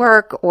from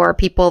work or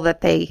people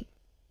that they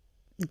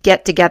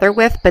get together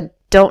with, but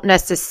don't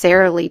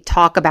necessarily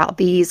talk about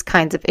these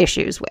kinds of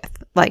issues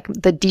with, like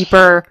the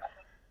deeper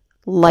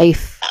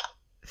life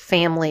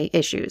family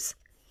issues.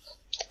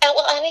 And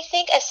I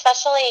think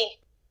especially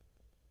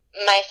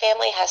my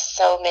family has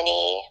so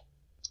many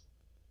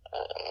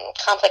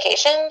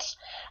complications.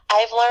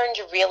 I've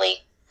learned really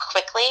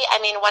quickly. I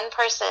mean, one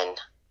person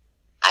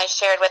I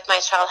shared with my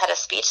child had a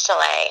speech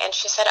delay, and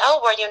she said,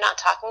 "Oh, were you not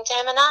talking to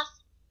him enough?"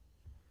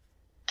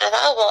 And I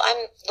thought, "Oh, well,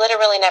 I'm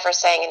literally never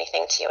saying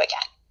anything to you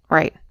again."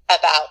 Right.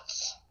 About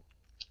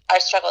our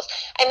struggles.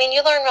 I mean,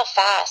 you learn real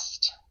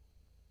fast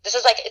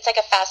it's like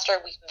a faster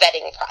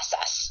vetting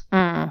process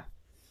of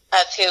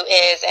who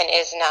is and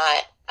is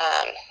not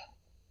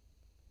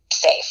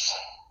safe.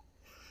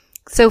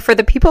 So for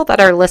the people that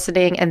are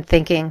listening and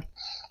thinking,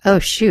 oh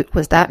shoot,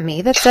 was that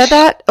me that said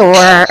that?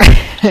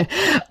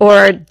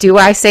 Or do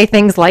I say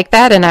things like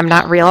that and I'm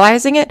not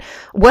realizing it?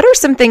 What are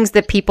some things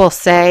that people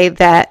say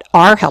that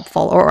are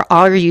helpful or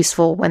are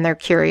useful when they're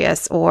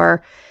curious?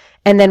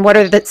 And then what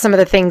are some of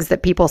the things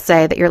that people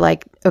say that you're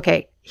like,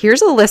 okay,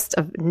 here's a list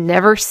of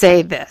never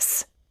say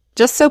this,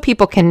 just so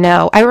people can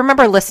know. I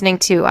remember listening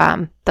to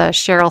the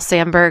Sheryl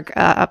Sandberg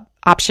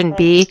Option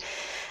B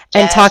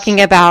and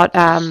talking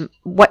about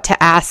what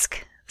to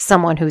ask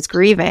someone who's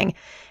grieving.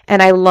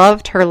 And I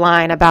loved her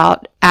line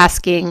about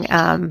asking,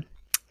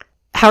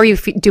 how are you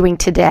doing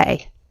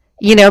today?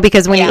 You know,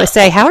 because when you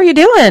say, how are you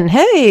doing?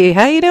 Hey,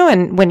 how you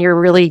doing? When you're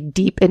really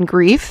deep in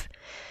grief,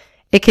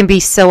 it can be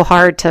so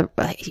hard to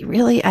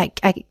really,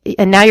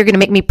 and now you're going to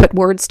make me put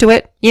words to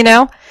it, you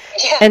know?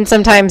 Yeah. And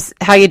sometimes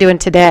how you doing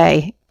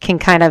today can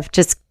kind of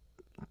just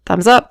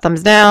thumbs up,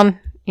 thumbs down,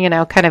 you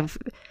know, kind of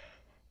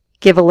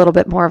give a little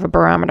bit more of a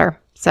barometer.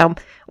 So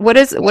what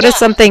is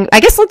something,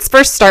 I guess let's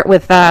first start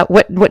with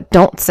what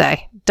don't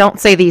say. Don't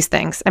say these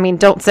things. I mean,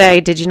 don't say,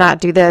 did you not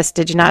do this?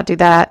 Did you not do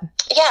that?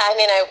 Yeah, I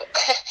mean,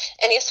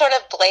 any sort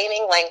of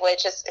blaming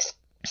language is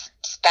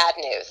bad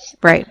news.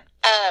 Right.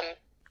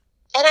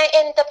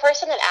 And the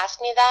person that asked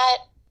me that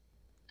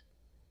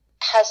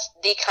has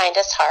the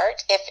kindest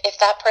heart. If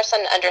that person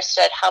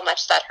understood how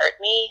much that hurt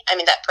me, I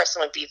mean, that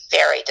person would be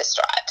very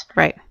distraught.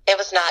 Right. It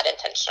was not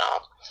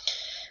intentional.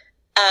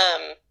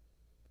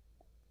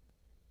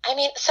 I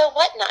mean, so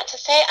what not to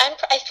say?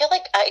 I feel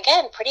like,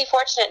 again, pretty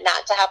fortunate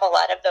not to have a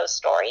lot of those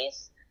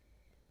stories.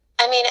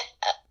 I mean,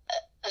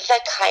 the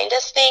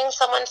kindest thing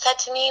someone said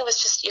to me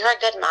was just, you're a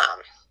good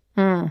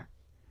mom.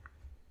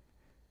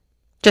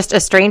 Just a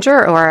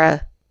stranger or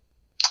a...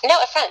 No,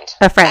 a friend.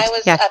 A friend, I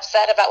was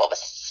upset about what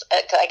was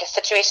like a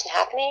situation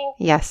happening.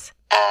 Yes.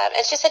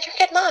 And she said, you're a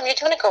good mom. You're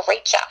doing a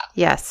great job.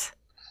 Yes.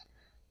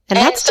 And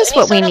that's just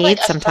what we need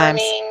sometimes.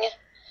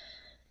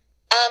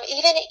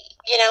 Even,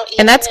 you know...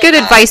 And that's good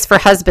advice for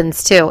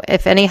husbands, too.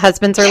 If any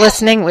husbands are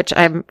listening, which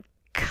I'm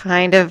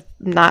kind of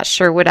not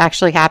sure would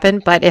actually happen,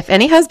 but if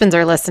any husbands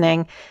are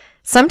listening,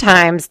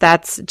 sometimes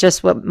that's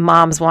just what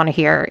moms want to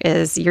hear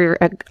is, you're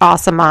an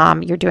awesome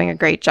mom. You're doing a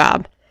great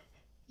job.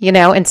 You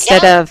know,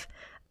 instead of...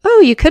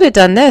 oh, you could have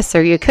done this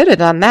or you could have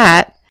done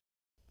that.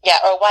 Yeah,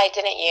 or why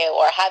didn't you?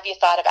 Or have you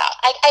thought about?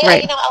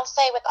 Right. You know, I'll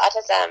say with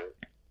autism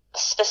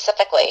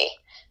specifically,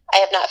 I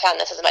have not found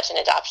this as much in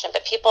adoption,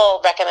 but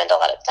people recommend a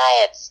lot of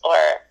diets or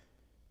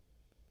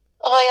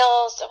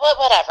oils,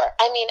 whatever.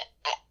 I mean,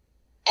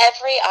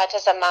 every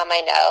autism mom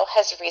I know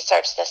has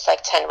researched this like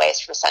 10 ways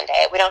from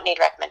Sunday. We don't need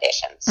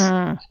recommendations.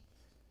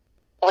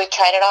 We've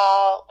tried it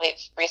all.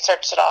 We've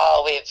researched it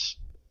all.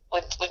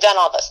 We've done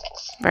all those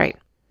things. Right.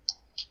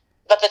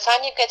 But the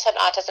time you get to an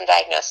autism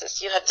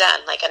diagnosis, you have done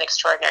like an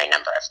extraordinary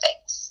number of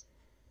things.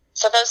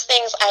 So those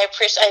things I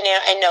appreciate.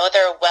 I know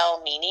they're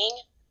well-meaning,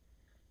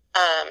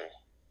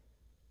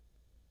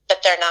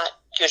 but they're not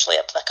usually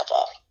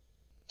applicable.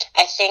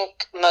 I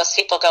think most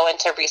people go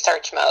into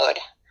research mode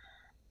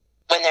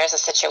when there's a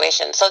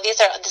situation. So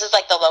this is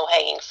like the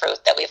low-hanging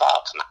fruit that we've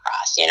all come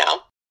across, you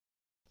know?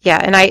 Yeah,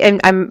 and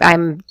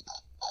I'm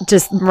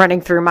just running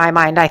through my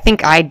mind. I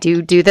think I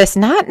do this,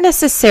 not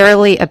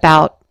necessarily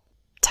about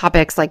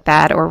topics like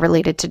that or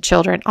related to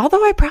children,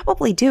 although I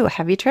probably do.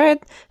 Have you tried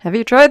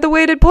the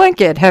weighted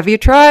blanket? Have you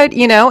tried,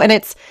 you know? And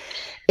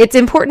it's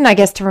important, I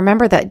guess, to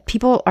remember that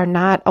people are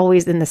not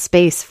always in the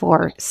space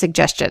for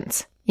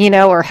suggestions, you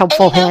know, or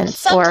helpful hints.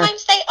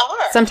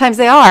 Sometimes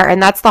they are.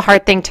 And that's the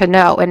hard thing to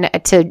know and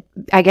to,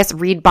 I guess,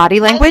 read body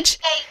language.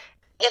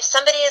 If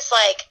somebody is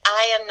like,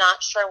 I am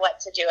not sure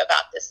what to do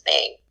about this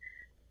thing,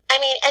 I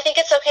mean, I think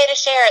it's okay to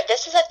share.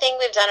 This is a thing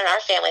we've done in our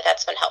family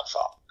that's been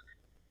helpful.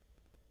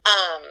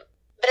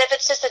 But if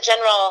it's just a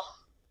general,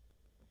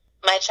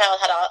 my child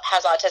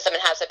has autism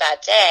and has a bad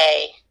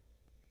day,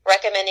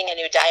 recommending a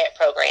new diet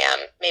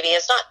program maybe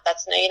that's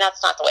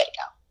not the way to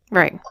go.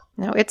 Right.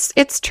 No,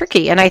 it's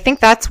tricky. And I think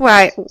that's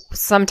why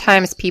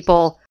sometimes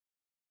people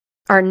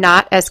are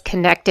not as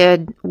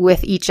connected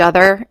with each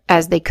other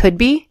as they could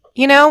be,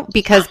 you know,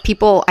 because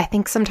people, I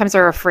think sometimes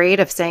are afraid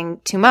of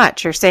saying too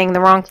much or saying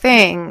the wrong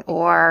thing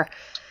or,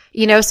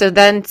 you know, so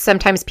then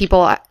sometimes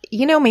people,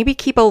 you know, maybe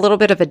keep a little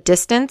bit of a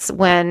distance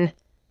when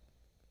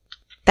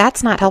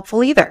that's not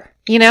helpful either,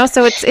 you know?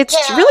 So it's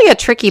really a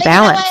tricky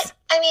balance. You know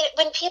I mean,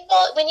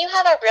 when you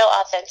have a real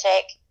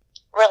authentic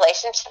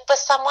relationship with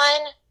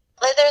someone,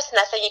 like, there's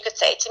nothing you could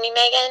say to me,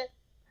 Megan,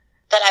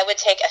 that I would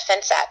take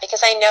offense at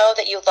because I know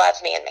that you love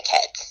me and my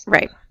kids.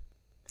 Right.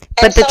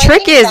 But the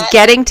trick is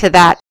getting to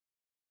that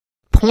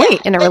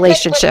point in a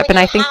relationship. And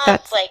I think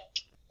that's like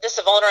this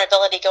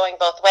vulnerability going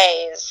both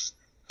ways.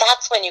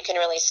 That's when you can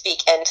really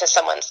speak into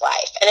someone's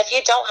life. And if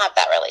you don't have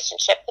that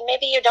relationship, then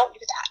maybe you don't do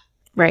that.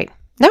 Right.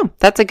 No,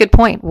 that's a good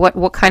point.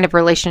 What kind of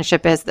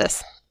relationship is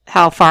this?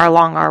 How far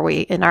along are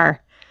we in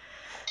our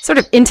sort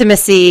of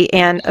intimacy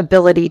and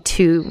ability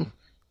to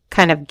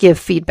kind of give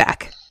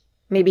feedback?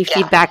 maybe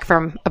feedback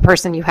from a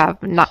person you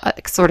have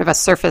not sort of a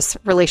surface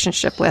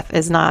relationship with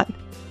is not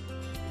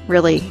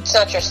really... It's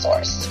not your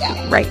source.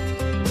 Yeah. Right.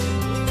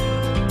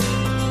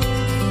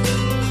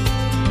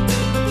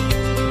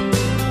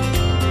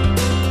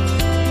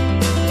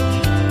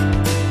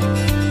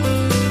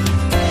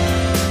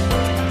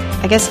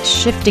 I guess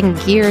shifting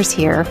gears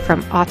here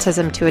from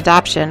autism to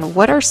adoption,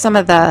 what are some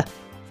of the,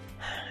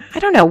 I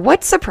don't know,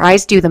 what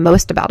surprised you the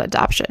most about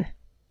adoption?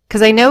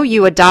 Because I know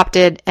you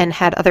adopted and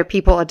had other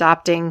people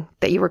adopting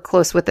that you were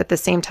close with at the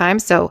same time.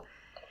 So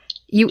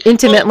you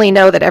intimately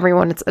know that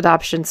everyone's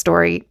adoption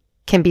story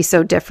can be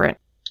so different.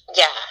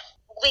 Yeah.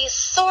 We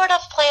sort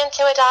of planned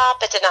to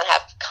adopt, but did not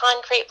have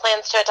concrete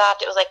plans to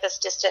adopt. It was like this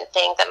distant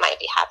thing that might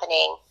be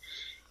happening.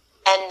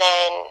 And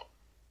then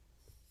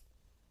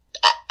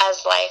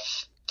as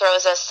life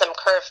throws us some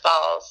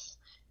curveballs,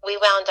 we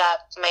wound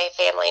up, my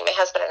family, my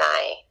husband and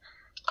I,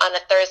 on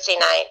a Thursday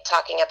night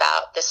talking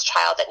about this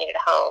child that needed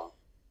a home.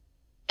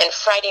 And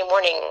Friday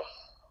morning,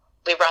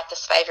 we brought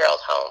this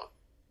 5-year-old home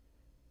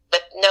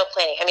with no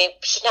planning. I mean,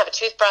 she didn't have a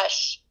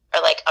toothbrush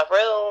or like a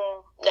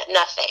room,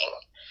 nothing.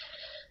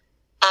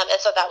 And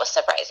so that was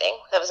surprising.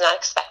 That was not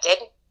expected.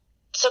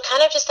 So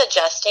kind of just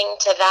adjusting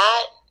to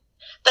that.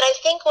 But I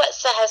think what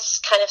has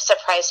kind of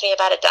surprised me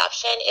about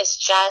adoption is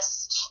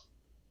just,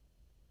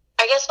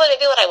 I guess what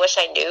I wish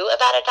I knew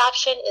about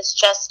adoption is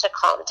just to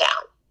calm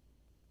down.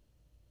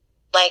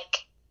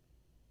 Like,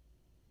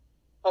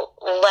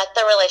 let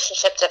the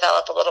relationship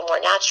develop a little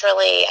more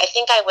naturally. I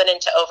think I went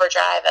into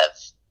overdrive of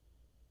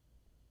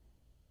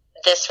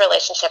this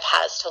relationship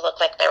has to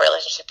look like my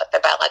relationship with my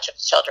biological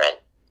children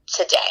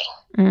today.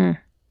 Mm.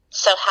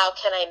 So how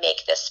can I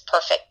make this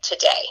perfect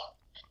today?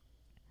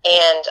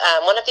 And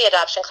one of the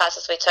adoption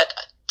classes we took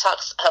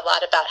talks a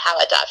lot about how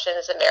adoption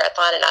is a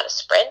marathon and not a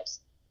sprint.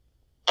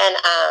 And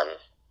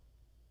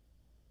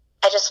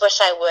I just wish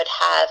I would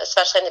have,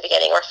 especially in the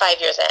beginning, we're 5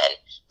 years in,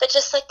 but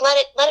just like let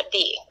it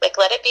be. Like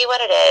let it be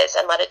what it is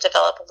and let it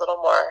develop a little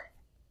more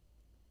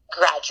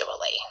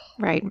gradually.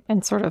 Right.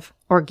 And sort of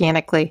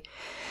organically.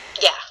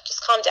 Yeah.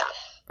 Just calm down.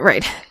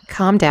 Right.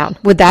 Calm down.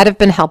 Would that have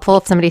been helpful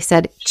if somebody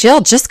said,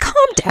 Jill, just calm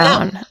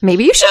down? No.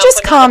 Maybe you should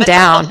just calm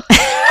down.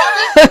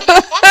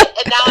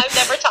 And now I'm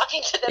never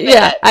talking to them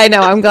Yeah, again. I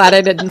know. I'm glad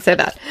I didn't say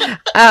that.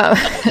 I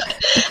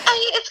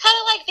mean, it's kind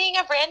of like being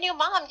a brand new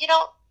mom. You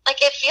don't,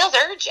 like, it feels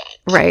urgent.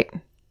 Right.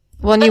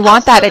 Well, and you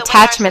want that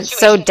attachment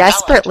so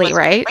desperately,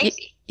 right?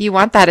 You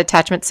want that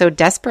attachment so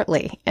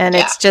desperately. And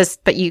it's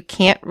just, but you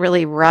can't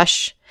really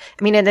rush.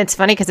 I mean, and it's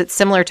funny because it's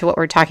similar to what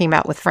we're talking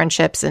about with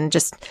friendships and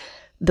just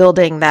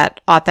building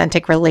that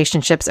authentic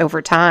relationships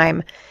over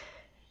time.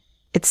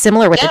 It's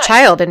similar with a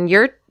child, and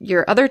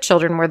your other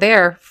children were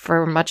there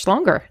for much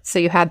longer. So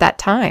you had that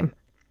time.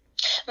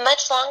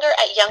 Much longer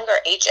at younger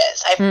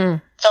ages. I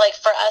feel like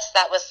for us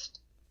that was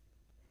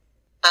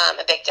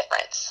a big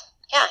difference.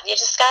 Yeah, you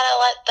just gotta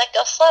let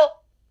go slow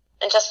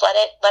and just let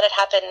it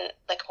happen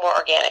like more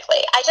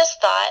organically. I just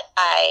thought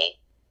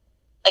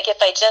if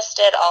I just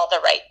did all the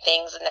right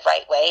things in the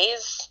right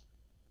ways,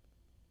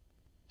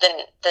 then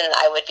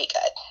I would be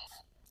good.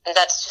 And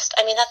that's just,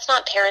 I mean, that's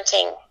not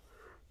parenting.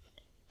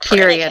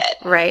 Period.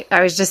 Right.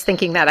 I was just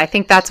thinking that. I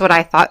think that's what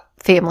I thought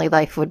family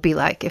life would be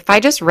like. If I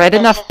just read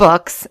enough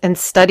books and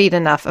studied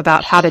enough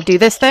about how to do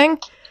this thing,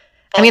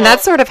 I mean,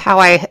 that's sort of how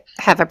I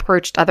have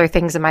approached other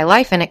things in my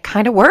life, and it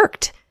kind of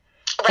worked.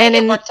 Right. And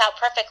it worked out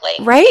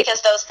perfectly. Right.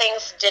 Because those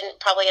things didn't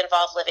probably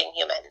involve living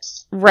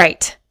humans.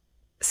 Right.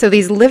 So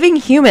these living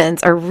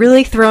humans are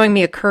really throwing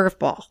me a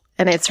curveball,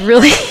 and it's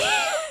really,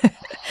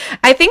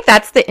 I think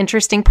that's the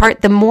interesting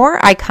part. The more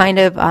I kind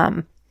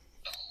of,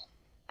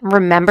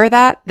 remember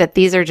that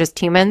these are just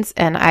humans,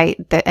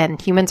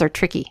 and humans are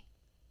tricky,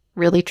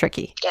 really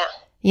tricky. Yeah.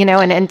 You know,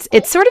 and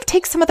it sort of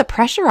takes some of the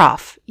pressure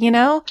off, you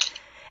know,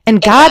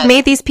 and God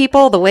made these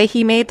people the way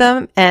he made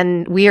them,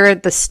 and we are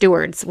the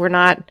stewards. We're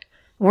not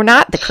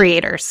the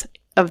creators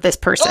of this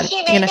person. Well,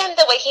 he made them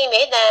the way he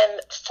made them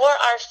for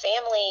our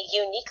family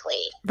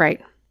uniquely.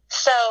 Right.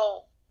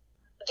 So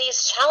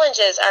these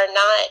challenges are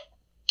not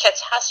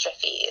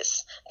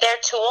catastrophes. They're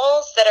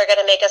tools that are going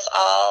to make us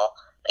all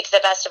like the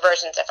best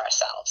versions of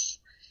ourselves.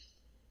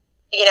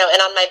 You know,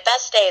 and on my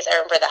best days, I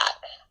remember that.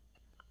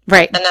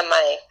 Right. And then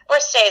my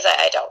worst days,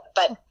 I don't.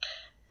 But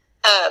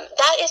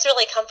that is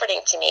really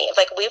comforting to me.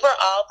 Like, we were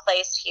all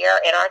placed here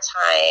in our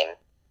time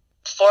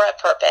for a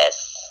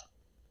purpose.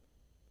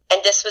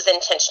 And this was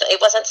intentional.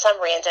 It wasn't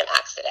some random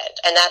accident.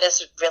 And that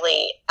is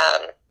really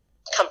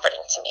comforting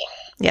to me.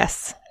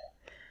 Yes.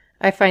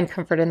 I find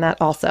comfort in that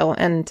also.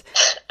 And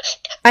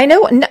I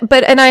know,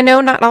 I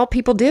know not all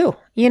people do,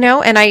 you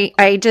know, and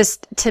I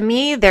just, to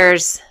me,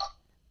 there's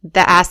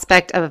the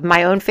aspect of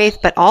my own faith,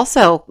 but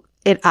also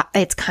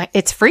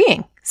it's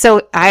freeing.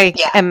 So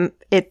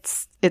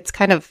it's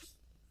kind of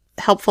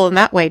helpful in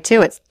that way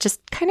too. It's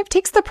just kind of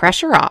takes the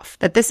pressure off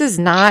that this is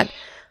not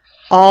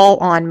all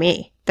on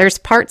me. There's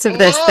parts of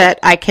this that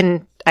I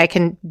can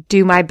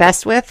do my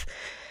best with,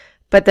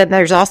 but then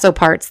there's also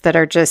parts that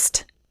are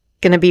just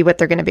going to be what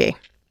they're going to be.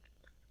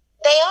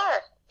 They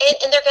are.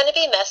 And they're going to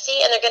be messy,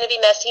 and they're going to be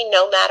messy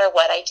no matter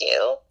what I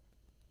do.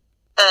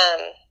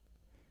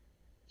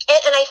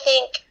 And I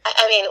think,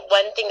 I mean,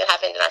 one thing that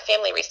happened in our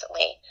family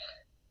recently,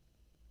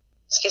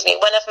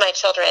 one of my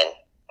children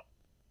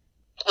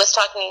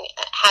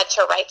had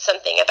to write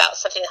something about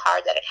something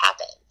hard that had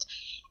happened.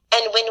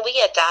 And when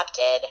we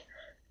adopted,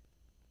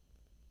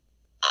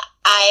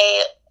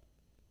 I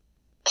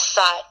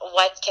thought,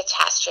 what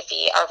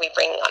catastrophe are we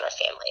bringing on our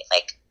family?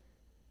 Like,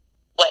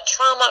 what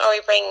trauma are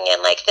we bringing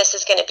in? Like, this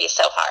is going to be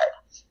so hard.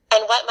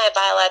 And what my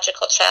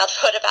biological child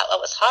wrote about what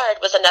was hard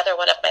was another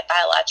one of my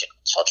biological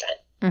children.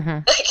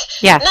 Mm-hmm. Like,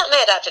 yeah. Not my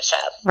adopted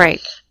child.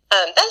 Right.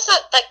 That's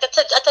not, like, that's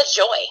a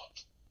joy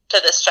to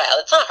this child.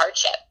 It's not a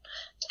hardship.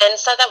 And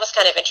so that was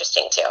kind of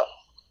interesting, too.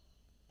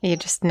 You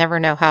just never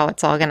know how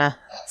it's all going to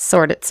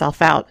sort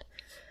itself out.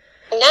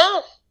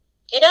 No,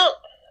 you don't.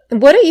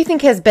 What do you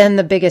think has been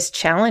the biggest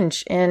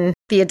challenge in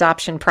the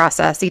adoption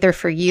process, either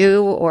for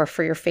you or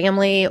for your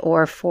family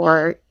or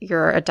for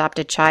your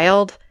adopted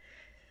child?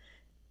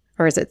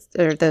 Or is it,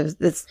 or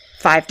there's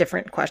 5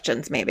 different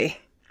questions maybe?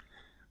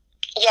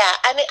 Yeah,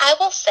 I mean, I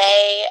will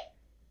say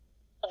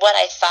what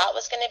I thought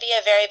was going to be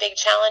a very big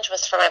challenge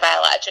was for my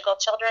biological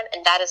children,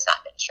 and that has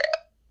not been true.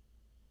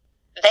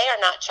 They are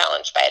not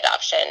challenged by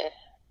adoption.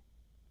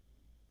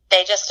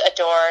 They just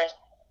adore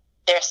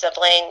their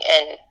sibling,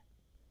 and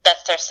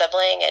that's their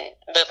sibling, and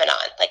moving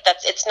on. Like,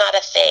 it's not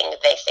a thing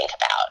they think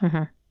about.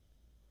 Mm-hmm.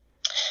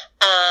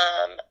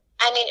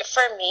 I mean,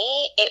 for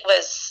me, it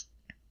was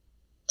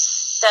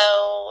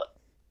so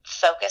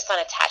focused on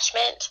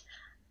attachment.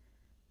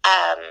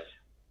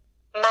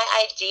 My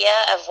idea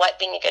of what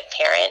being a good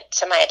parent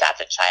to my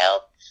adopted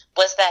child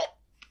was that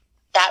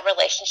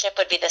relationship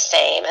would be the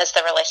same as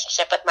the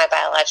relationship with my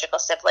biological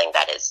sibling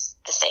that is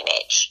the same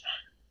age.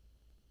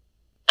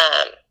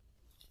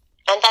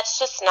 And that's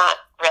just not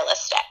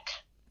realistic.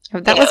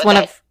 That was one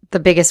of the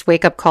biggest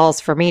wake-up calls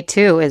for me,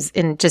 too, is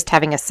in just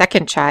having a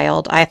second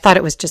child. I thought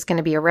it was just going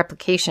to be a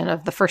replication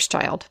of the first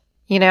child.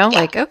 You know, yeah.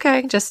 Like,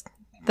 okay, just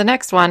the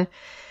next one.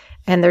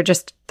 And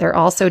they're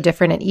all so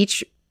different, and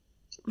each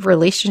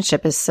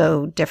relationship is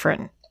so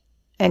different.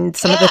 And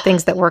some of the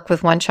things that work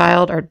with one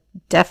child are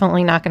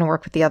definitely not going to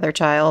work with the other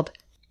child.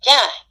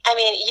 Yeah. I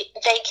mean,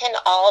 they can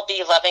all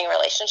be loving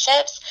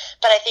relationships,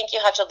 but I think you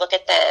have to look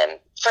at them.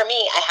 For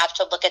me, I have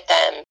to look at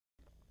them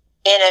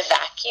in a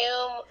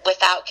vacuum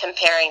without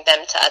comparing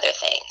them to other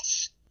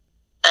things.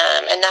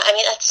 And that, I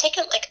mean, it's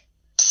taken like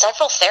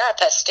several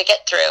therapists to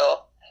get through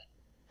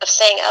of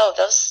saying, oh,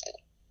 this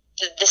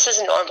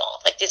is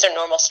normal. Like, these are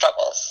normal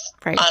struggles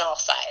on all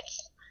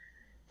sides.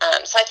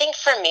 So I think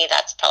for me,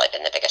 that's probably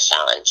been the biggest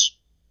challenge.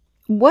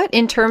 What,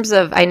 in terms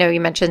of, I know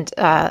you mentioned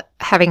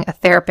having a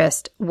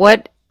therapist,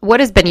 what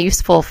has been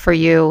useful for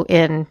you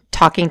in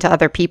talking to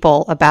other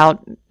people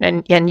about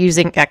and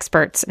using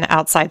experts and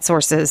outside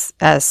sources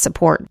as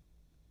support?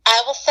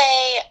 I will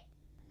say,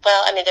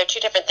 well, I mean, there are 2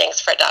 different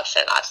things for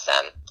adoption and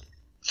autism.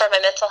 For my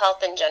mental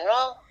health in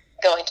general,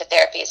 going to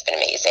therapy has been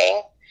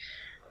amazing.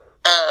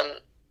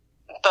 On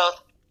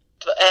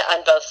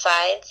both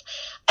sides.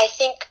 I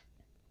think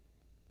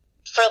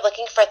for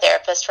looking for a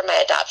therapist for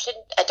my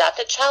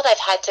adopted child, I've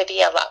had to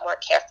be a lot more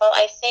careful,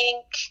 I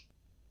think,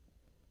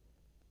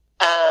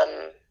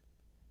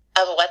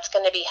 of what's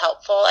going to be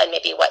helpful and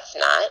maybe what's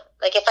not.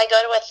 Like, if I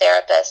go to a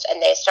therapist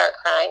and they start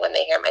crying when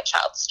they hear my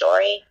child's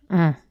story,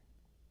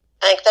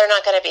 like, they're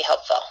not going to be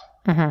helpful.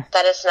 Mm-hmm.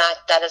 That is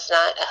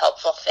not a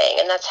helpful thing,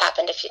 and that's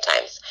happened a few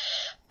times.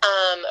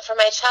 For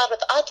my child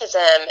with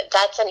autism,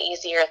 that's an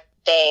easier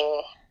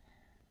thing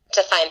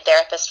to find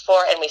therapists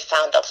for, and we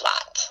found a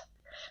lot.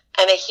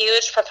 I'm a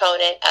huge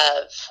proponent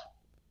of,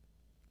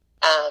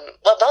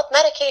 both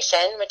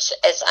medication, which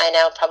is, I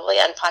know, probably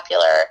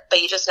unpopular,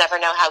 but you just never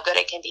know how good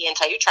it can be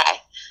until you try.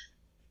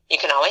 You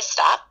can always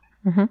stop.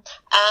 Mm-hmm.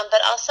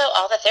 But also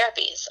all the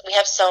therapies. We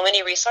have so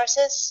many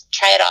resources.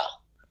 Try it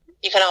all.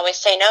 You can always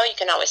say no. You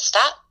can always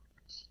stop.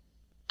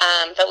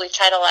 But we've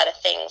tried a lot of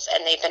things,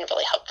 and they've been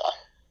really helpful.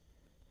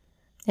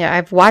 Yeah,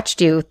 I've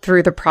watched you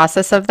through the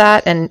process of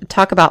that, and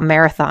talk about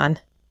marathon.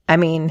 I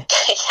mean,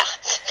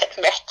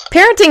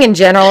 parenting in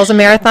general is a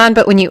marathon,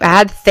 but when you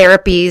add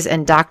therapies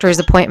and doctor's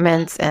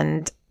appointments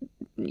and,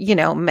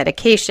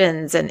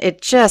 medications, and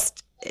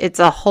it's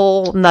a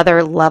whole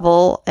nother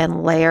level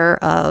and layer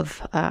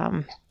of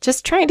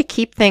just trying to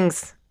keep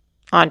things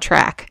on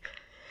track.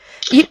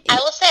 I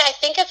will say, I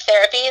think of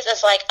therapies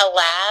as like a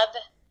lab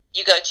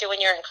you go to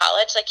when you're in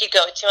college. Like, you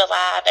go to a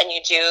lab and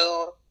you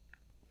do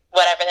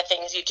whatever the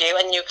things you do,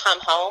 and you come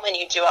home and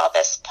you do all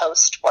this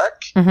post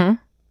work. Mm-hmm.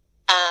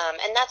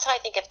 And that's how I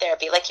think of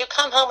therapy. Like, you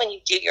come home and you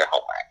do your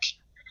homework.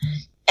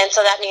 And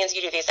so that means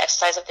you do these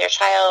exercises with your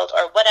child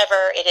or whatever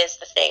it is,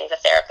 the thing the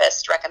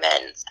therapist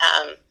recommends.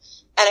 And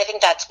I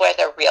think that's where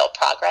the real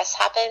progress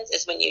happens,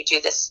 is when you do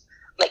this,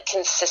 like,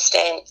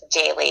 consistent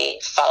daily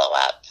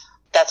follow-up.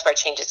 That's where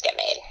changes get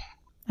made.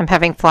 I'm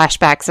having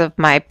flashbacks of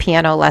my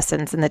piano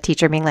lessons and the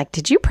teacher being like,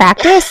 "Did you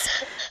practice?"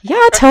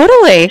 Yeah,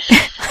 totally.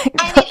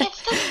 I mean,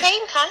 it's the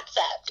same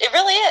concept. It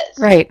really is.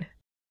 Right.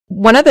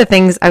 One of the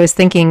things I was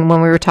thinking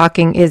when we were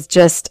talking is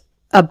just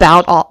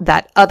about all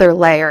that other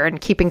layer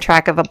and keeping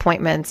track of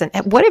appointments. And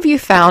what have you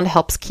found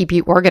helps keep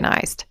you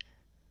organized?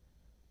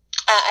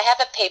 I have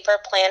a paper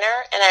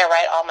planner, and I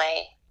write all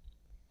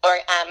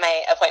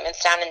my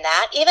appointments down in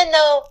that, even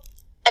though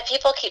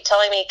people keep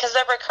telling me, because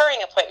they're recurring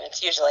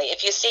appointments usually.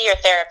 If you see your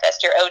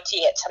therapist, your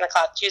OT at 10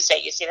 o'clock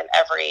Tuesday, you see them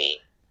every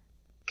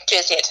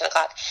Tuesday at 10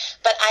 o'clock.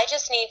 But I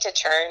just need to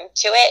turn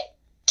to it,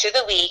 to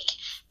the week,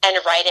 and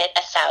write it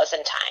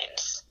 1,000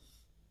 times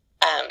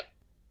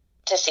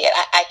to see it.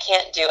 I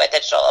can't do a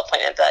digital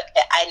appointment book.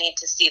 I need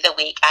to see the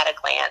week at a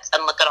glance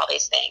and look at all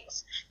these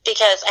things,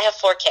 because I have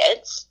 4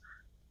 kids,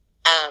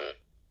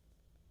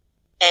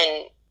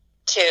 and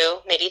 2,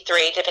 maybe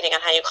 3, depending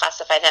on how you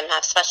classify them,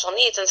 have special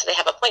needs, and so they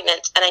have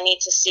appointments, and I need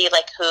to see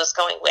like who's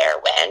going where,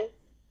 when,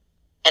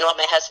 and what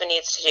my husband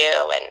needs to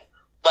do, and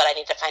what I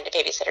need to find a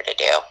babysitter to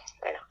do.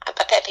 I don't know.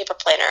 A paper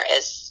planner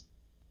is,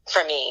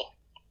 for me,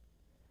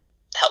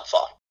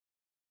 helpful.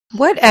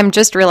 What I'm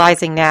just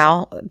realizing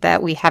now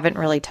that we haven't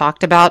really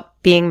talked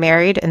about being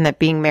married, and that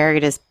being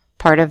married is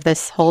part of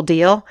this whole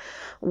deal.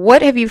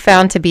 What have you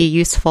found to be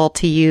useful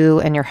to you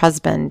and your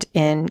husband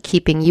in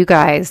keeping you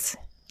guys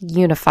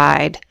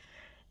unified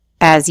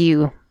as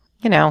you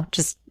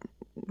just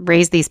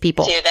raise these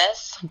people?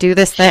 Do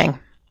this thing.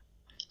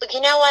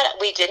 You know what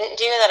we didn't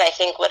do that I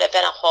think would have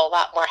been a whole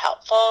lot more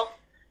helpful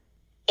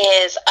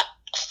is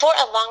for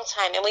a long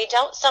time, and we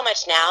don't so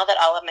much now that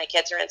all of my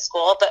kids are in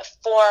school, but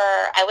for,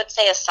 I would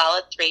say, a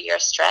solid 3-year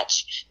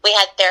stretch, we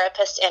had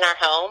therapists in our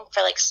home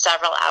for like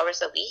several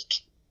hours a week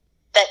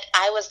that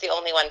I was the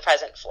only one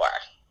present for.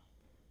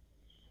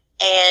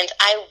 And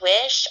I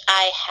wish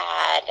I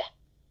had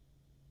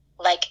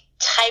like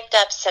typed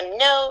up some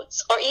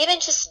notes or even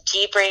just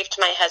debriefed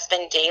my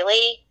husband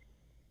daily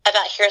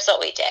about here's what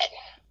we did.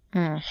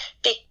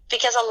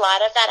 Because a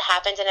lot of that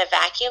happened in a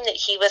vacuum that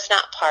he was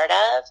not part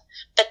of,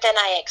 but then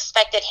I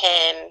expected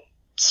him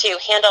to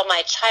handle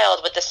my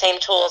child with the same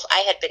tools I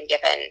had been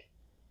given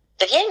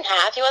that he didn't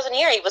have. He wasn't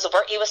here. He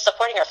was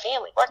supporting our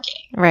family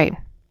working. Right.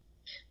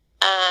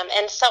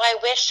 And so I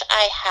wish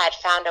I had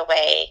found a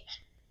way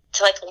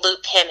to like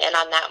loop him in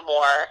on that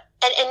more.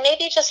 And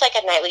maybe just like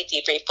a nightly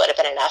debrief would have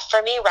been enough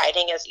for me.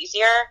 Writing is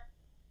easier.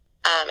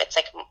 It's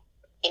like,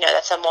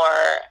 that's a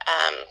more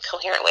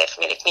coherent way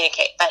for me to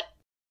communicate. But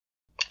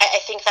I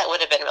think that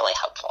would have been really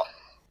helpful.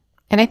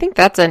 And I think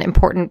that's an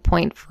important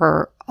point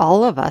for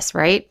all of us,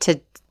 right?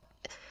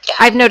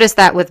 I've noticed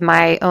that with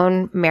my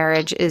own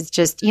marriage is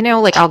just,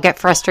 like I'll get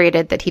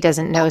frustrated that he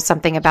doesn't know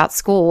something about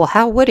school. Well,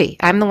 how would he?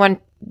 I'm the one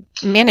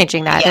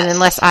managing that. Yes. And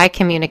unless I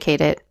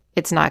communicate it,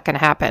 it's not going to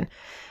happen.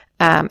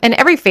 And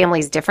every family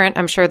is different.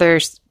 I'm sure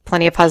there's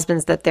plenty of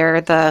husbands that they're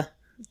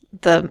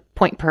the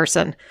point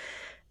person.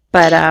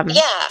 But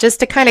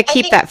just to kind of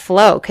keep that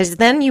flow, because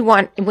then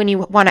when you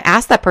want to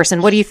ask that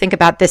person, what do you think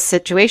about this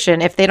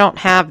situation? If they don't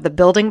have the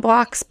building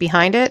blocks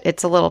behind it,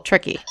 it's a little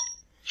tricky.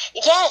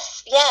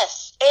 Yes.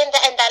 And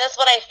that is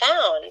what I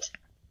found.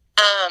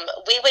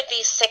 We would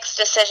be 6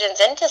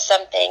 decisions into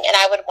something, and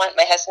I would want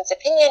my husband's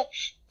opinion,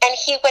 and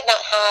he would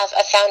not have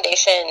a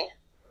foundation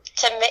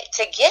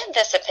to give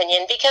this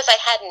opinion because I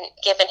hadn't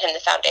given him the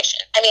foundation.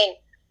 I mean,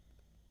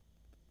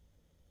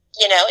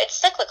 it's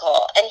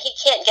cyclical, and he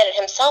can't get it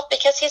himself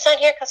because he's not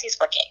here because he's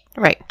working.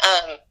 Right.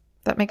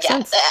 That makes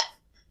sense.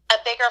 A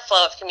bigger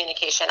flow of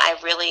communication.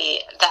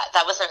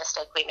 That was a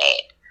mistake we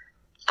made.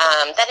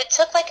 That it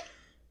took like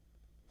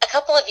a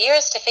couple of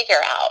years to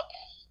figure out.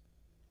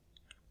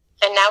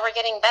 And now we're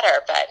getting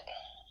better, but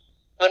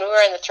when we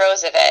were in the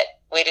throes of it,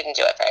 we didn't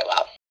do it very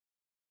well.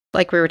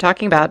 Like we were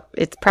talking about,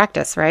 it's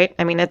practice, right?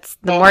 I mean, it's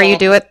the more you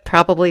do it,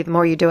 probably the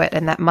more you do it,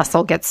 and that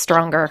muscle gets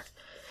stronger.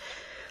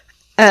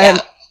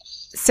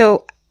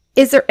 So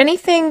is there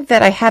anything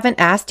that I haven't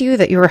asked you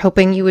that you were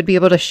hoping you would be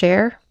able to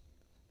share?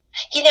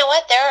 You know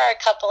what? There are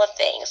a couple of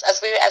things. As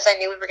I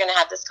knew we were going to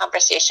have this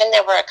conversation,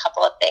 there were a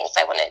couple of things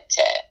I wanted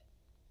to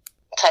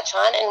touch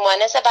on. And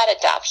one is about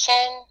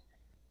adoption.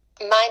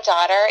 My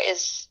daughter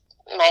is,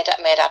 my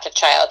adopted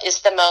child,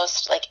 is the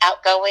most like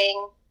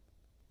outgoing,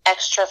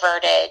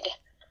 extroverted,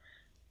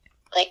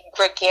 like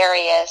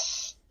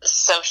gregarious,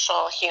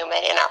 social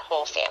human in our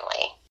whole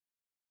family.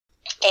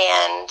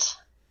 And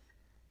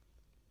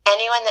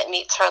anyone that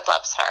meets her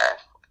loves her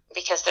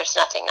because there's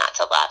nothing not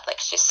to love. Like,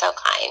 she's so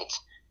kind.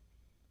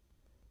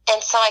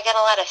 And so I get a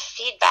lot of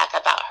feedback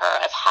about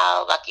her of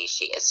how lucky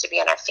she is to be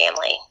in our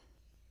family.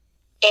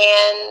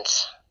 And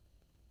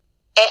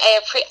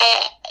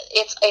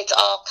it's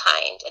all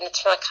kind, and it's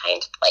from a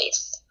kind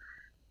place.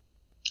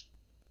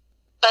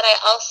 But I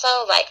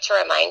also like to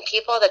remind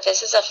people that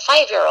this is a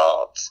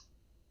 5-year-old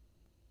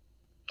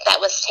that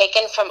was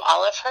taken from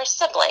all of her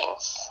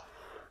siblings,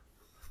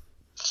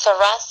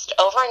 thrust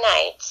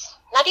overnight,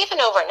 not even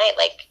overnight,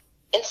 like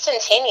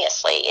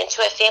instantaneously,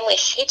 into a family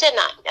she did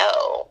not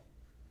know.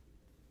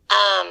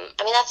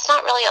 That's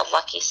not really a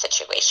lucky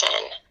situation.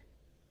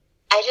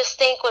 I just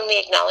think when we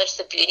acknowledge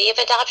the beauty of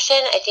adoption,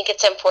 I think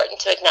it's important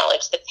to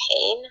acknowledge the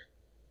pain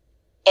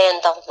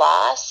and the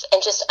loss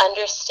and just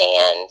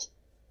understand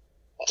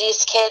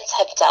these kids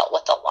have dealt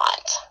with a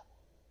lot.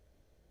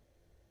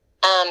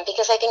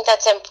 because I think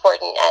that's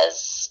important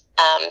as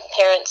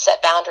parents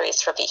set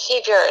boundaries for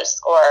behaviors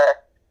or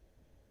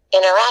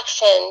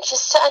interaction,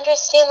 just to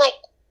understand, like,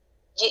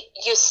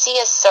 you see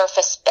a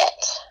surface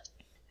bit.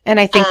 And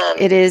I think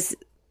it is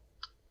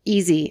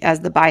easy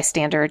as the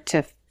bystander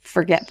to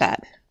forget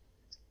that.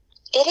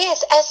 It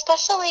is,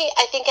 especially,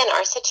 I think, in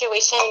our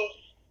situation.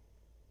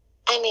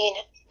 I mean,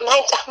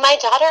 my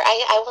daughter,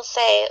 I will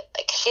say,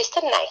 like, she's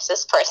the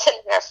nicest person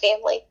in our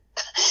family.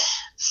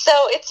 So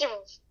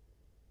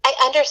I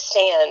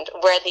understand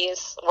where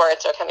these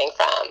words are coming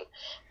from.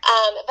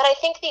 But I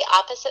think the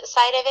opposite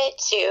side of it,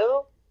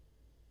 too,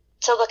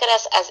 to look at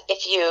us as,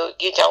 if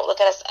you don't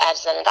look at us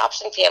as an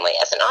adoption family,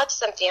 as an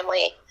autism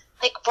family,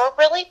 like, we're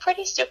really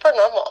pretty super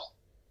normal.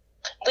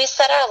 We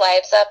set our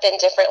lives up in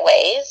different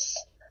ways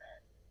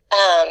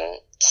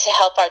to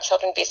help our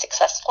children be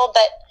successful,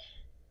 but,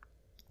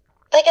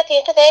 like, at the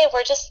end of the day,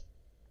 we're just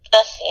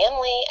a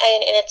family,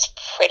 and it's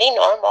pretty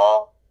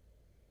normal.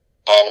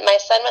 And my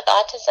son with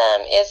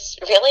autism is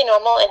really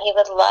normal, and he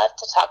would love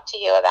to talk to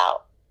you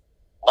about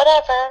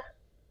whatever.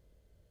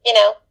 You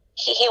know,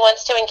 he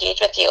wants to engage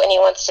with you, and he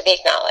wants to be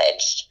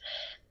acknowledged.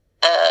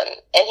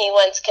 And he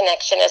wants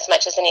connection as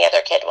much as any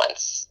other kid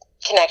wants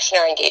connection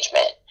or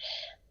engagement.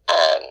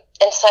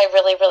 And so I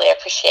really, really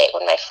appreciate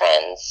when my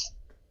friends,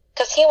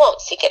 because he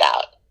won't seek it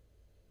out,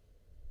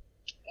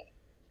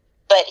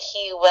 but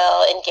he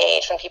will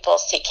engage when people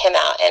seek him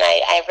out. And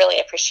I really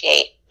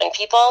appreciate when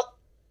people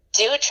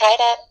do try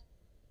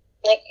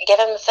to, like, give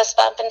him a fist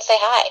bump and say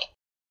hi.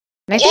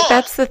 And I think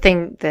that's the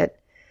thing that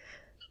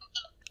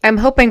I'm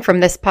hoping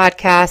from this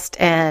podcast,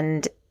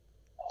 and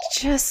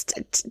just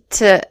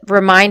to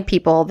remind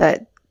people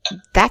that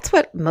that's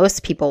what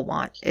most people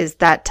want, is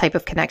that type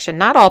of connection.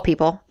 Not all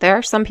people. There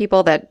are some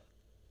people that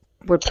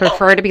would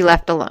prefer to be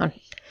left alone.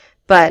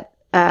 But,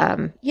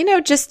 you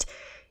know, just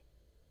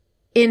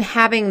in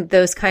having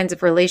those kinds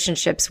of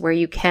relationships where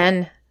you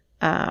can,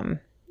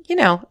 you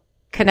know,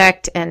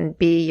 connect and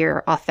be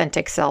your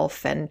authentic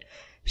self and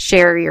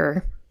share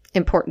your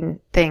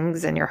important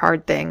things and your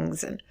hard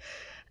things. And,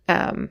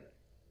 I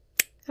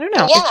don't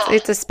know. Yeah.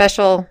 It's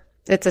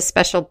a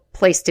special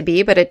place to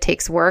be, but it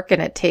takes work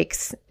and it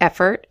takes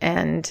effort,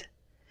 and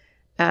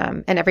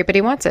everybody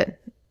wants it.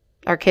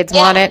 Our kids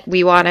want it.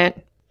 We want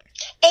it.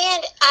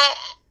 And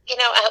you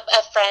know,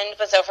 a friend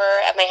was over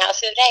at my house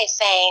the other day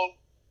saying,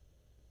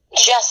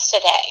 just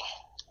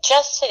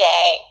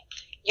today,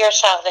 your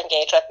child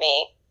engaged with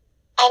me.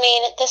 I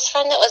mean, this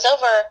friend that was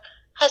over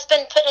has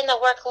been put in the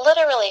work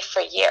literally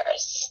for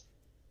years.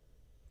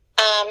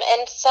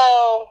 And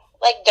so,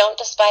 like, don't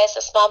despise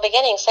the small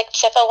beginnings. Like,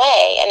 chip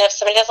away. And if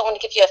somebody doesn't want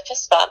to give you a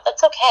fist bump,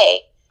 that's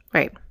okay.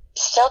 Right.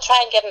 Still try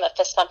and give them a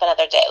fist bump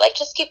another day. Like,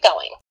 just keep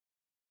going.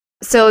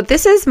 So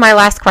this is my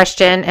last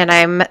question, and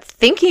I'm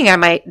thinking I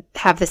might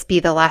have this be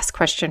the last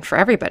question for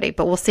everybody,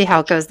 but we'll see how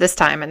it goes this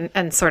time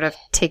and sort of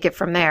take it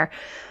from there.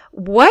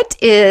 What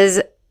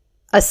is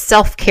a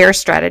self-care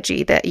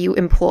strategy that you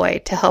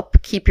employ to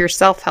help keep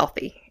yourself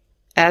healthy?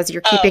 As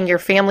you're keeping your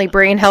family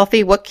brain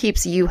healthy, what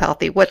keeps you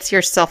healthy? What's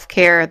your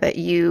self-care that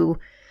you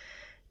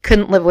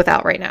couldn't live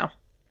without right now?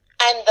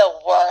 I'm the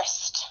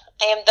worst.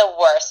 I am the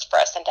worst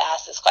person to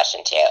ask this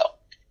question to.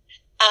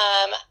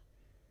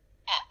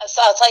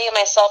 So I'll tell you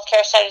my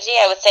self-care strategy.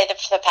 I would say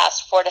that for the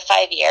past 4 to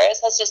 5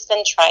 years has just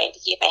been trying to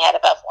keep my head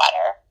above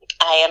water.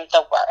 I am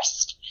the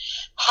worst.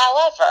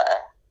 However,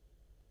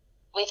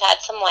 we've had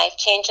some life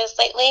changes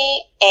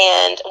lately,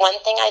 and one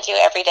thing I do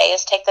every day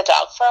is take the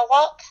dog for a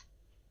walk.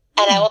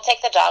 And I will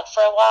take the dog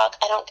for a walk.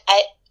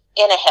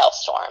 In a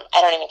hailstorm.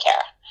 I don't even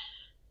care.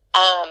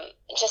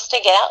 Just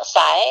to get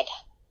outside.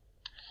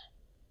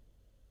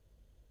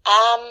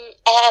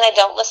 And I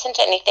don't listen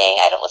to anything.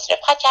 I don't listen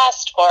to a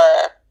podcast,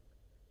 or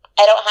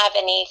I don't have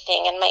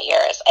anything in my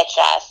ears. I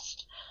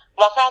just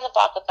walk around the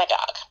block with my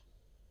dog.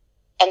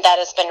 And that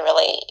has been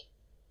really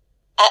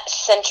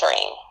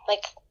centering,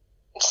 like,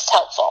 just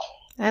helpful.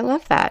 I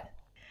love that.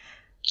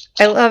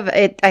 I love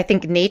it. I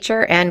think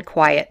nature and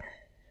quiet.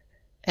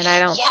 And I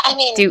don't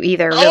do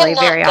either really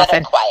very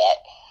often. At quiet.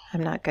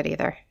 I'm not good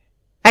either.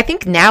 I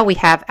think now we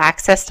have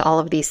access to all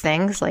of these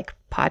things, like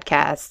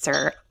podcasts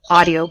or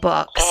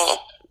audiobooks,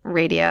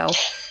 radio,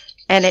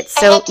 and it's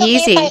so I have to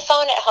easy. leave my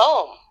phone at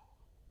home.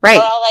 Right.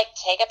 Or I'll, like,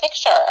 take a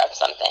picture of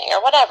something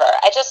or whatever.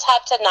 I just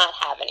have to not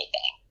have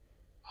anything.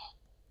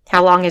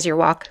 How long is your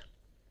walk?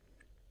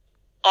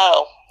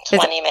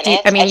 20 minutes.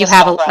 You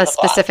have a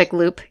specific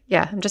loop?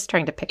 Yeah, I'm just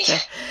trying to picture.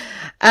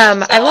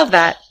 I love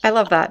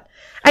that.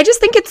 I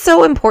just think it's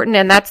so important,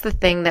 and that's the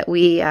thing that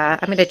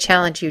I'm going to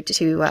challenge you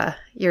to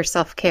your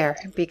self-care,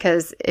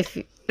 because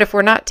if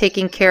we're not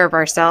taking care of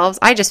ourselves,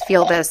 I just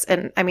feel this,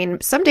 and I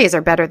mean, some days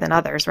are better than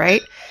others,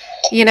 right?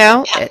 You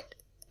know? Yeah.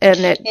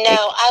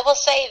 I will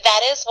say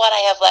that is what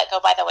I have let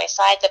go by the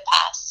wayside the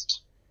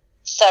past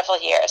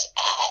several years.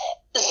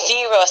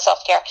 Zero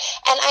self-care.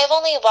 And I've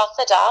only walked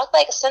the dog,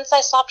 like, since I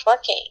stopped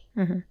working.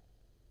 Mm-hmm.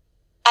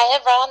 I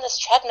have run on this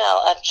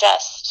treadmill of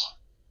just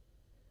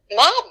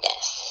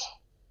madness.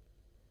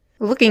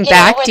 Looking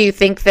back, do you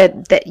think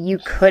that you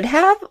could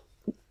have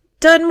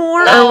done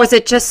more, No. or was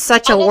it just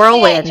such a Honestly,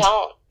 whirlwind? I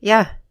don't.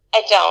 Yeah.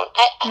 I don't.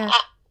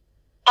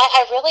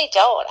 I really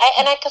don't.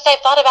 Because I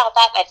thought about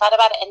that, and I thought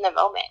about it in the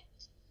moment.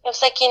 It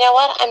was like, you know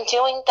what? I'm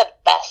doing the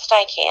best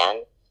I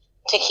can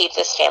to keep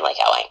this family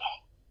going.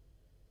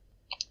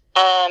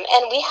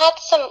 And we had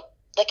some,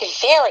 like,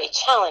 very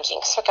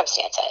challenging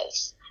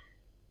circumstances.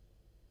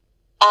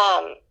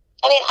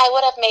 I mean, I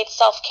would have made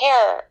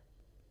self-care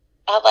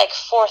at like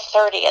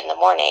 4:30 in the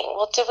morning.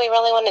 Well, do we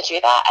really want to do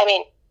that? I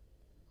mean,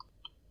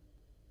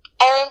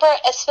 I remember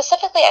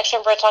specifically, actually,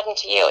 I remember talking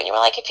to you, and you were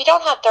like, if you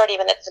don't have 30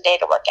 minutes a day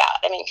to work out,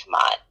 I mean, come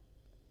on.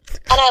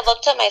 And I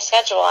looked at my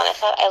schedule, and I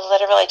thought, I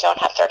literally don't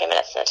have 30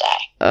 minutes in a day.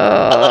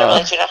 I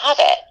literally do not have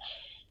it.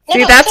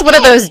 See, that's one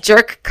of those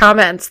jerk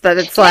comments that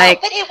it's like.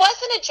 But it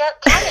wasn't a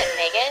jerk comment,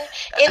 Megan.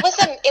 It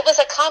was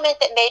a comment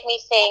that made me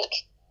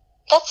think,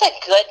 that's a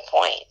good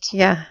point.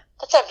 Yeah.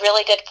 That's a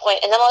really good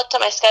point. And then I looked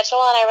at my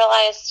schedule, and I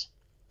realized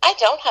I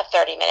don't have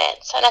 30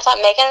 minutes. And I thought,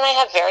 Megan and I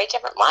have very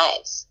different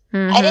lives.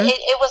 Mm-hmm.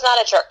 It was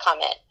not a jerk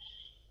comment.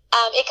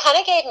 It kind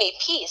of gave me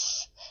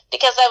peace,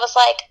 because I was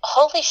like,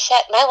 holy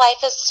shit, my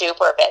life is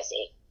super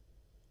busy.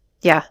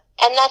 Yeah.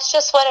 And that's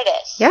just what it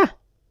is. Yeah.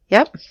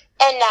 Yep.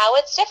 And now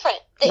it's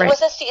different. It Right.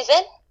 was a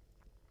season,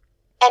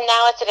 and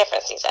now it's a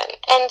different season.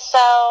 And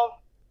so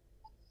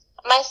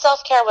my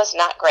self-care was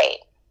not great,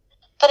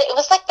 but it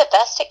was like the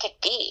best it could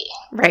be.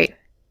 Right.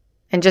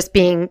 And just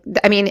being,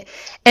 I mean,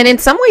 and in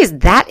some ways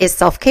that is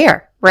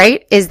self-care,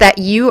 right? Is that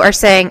you are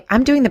saying,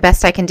 I'm doing the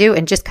best I can do,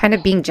 and just kind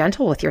of being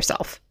gentle with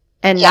yourself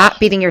and not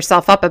beating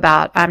yourself up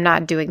about, I'm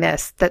not doing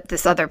this, that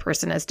this other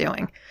person is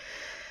doing.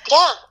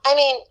 Yeah. I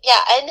mean,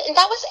 yeah. And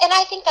that was, and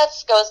I think that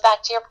goes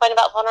back to your point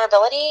about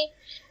vulnerability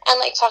and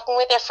like talking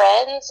with your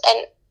friends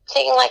and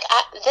thinking like,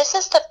 this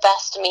is the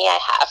best me I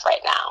have right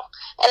now.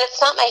 And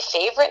it's not my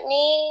favorite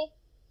me,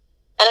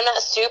 and I'm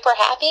not super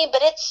happy,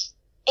 but it's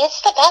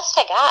the best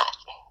I got.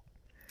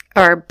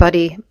 Our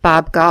buddy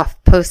Bob Goff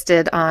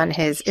posted on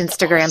his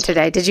Instagram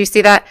today. Did you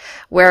see that?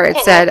 Where it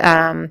said,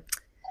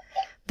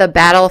 the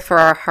battle for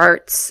our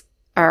hearts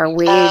are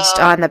waged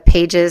on the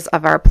pages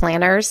of our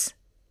planners.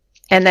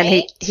 And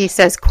then he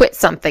says, quit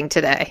something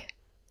today.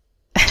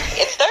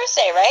 It's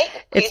Thursday, right?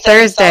 It's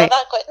Thursday. It's all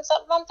about quitting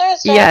something on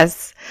Thursday.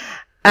 Yes.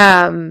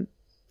 And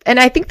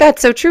I think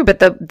that's so true. But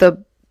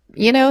the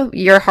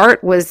your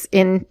heart was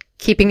in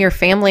keeping your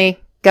family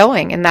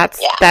going. And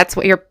that's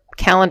what your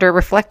calendar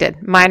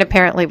reflected. Mine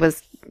apparently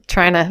was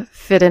trying to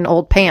fit in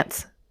old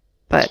pants.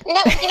 But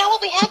no, you know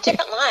what? We have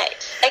different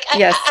lives. Like,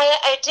 yes.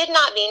 I did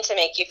not mean to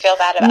make you feel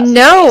bad about something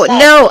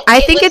No.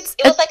 I think it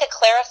was like a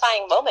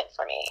clarifying moment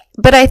for me.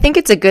 But I think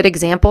it's a good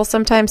example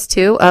sometimes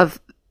too of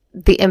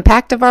the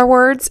impact of our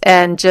words,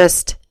 and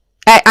just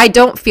I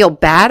don't feel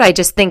bad. I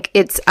just think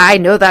I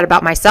know that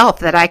about myself,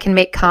 that I can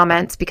make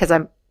comments because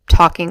I'm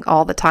talking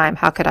all the time.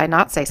 How could I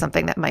not say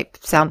something that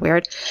might sound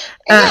weird?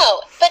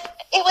 No, but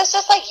it was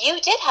just like you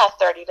did have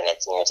 30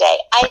 minutes in your day.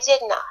 I did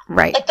not.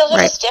 Right. Like those are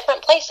just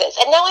different places.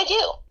 And now I do.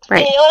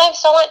 Right. And you know what I'm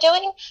still not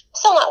doing?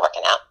 Still not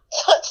working out.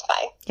 So it's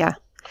fine. Yeah.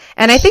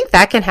 And I think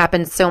that can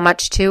happen so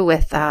much too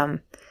with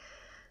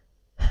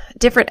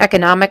different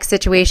economic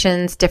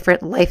situations,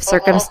 different life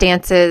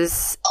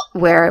circumstances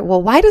where,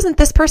 well, why doesn't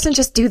this person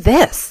just do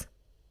this?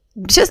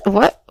 Just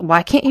what?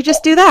 Why can't you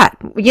just do that?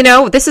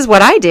 This is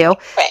what I do,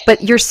 Right.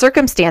 But your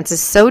circumstance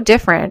is so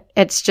different.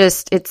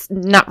 It's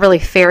not really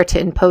fair to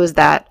impose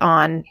that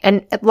on.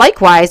 And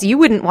likewise, you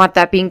wouldn't want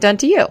that being done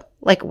to you.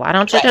 Like, why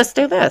don't you just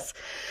do this?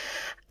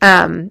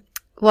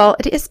 Well,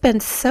 it has been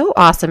so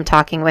awesome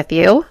talking with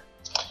you.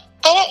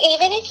 I know,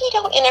 even if you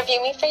don't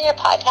interview me for your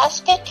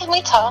podcast, can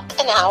we talk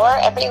an hour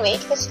every week?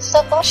 This is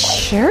so lovely.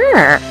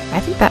 Sure. I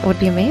think that would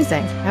be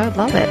amazing. I would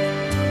love it.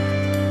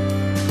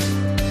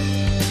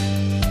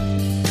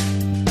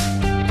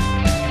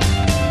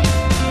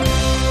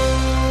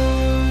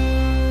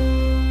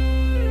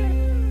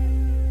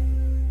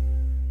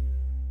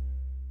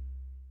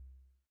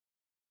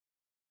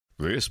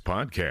 This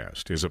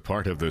podcast is a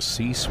part of the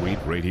C-Suite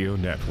Radio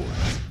Network.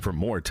 For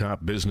more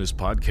top business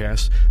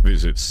podcasts,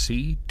 visit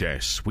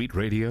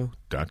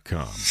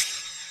c-suiteradio.com.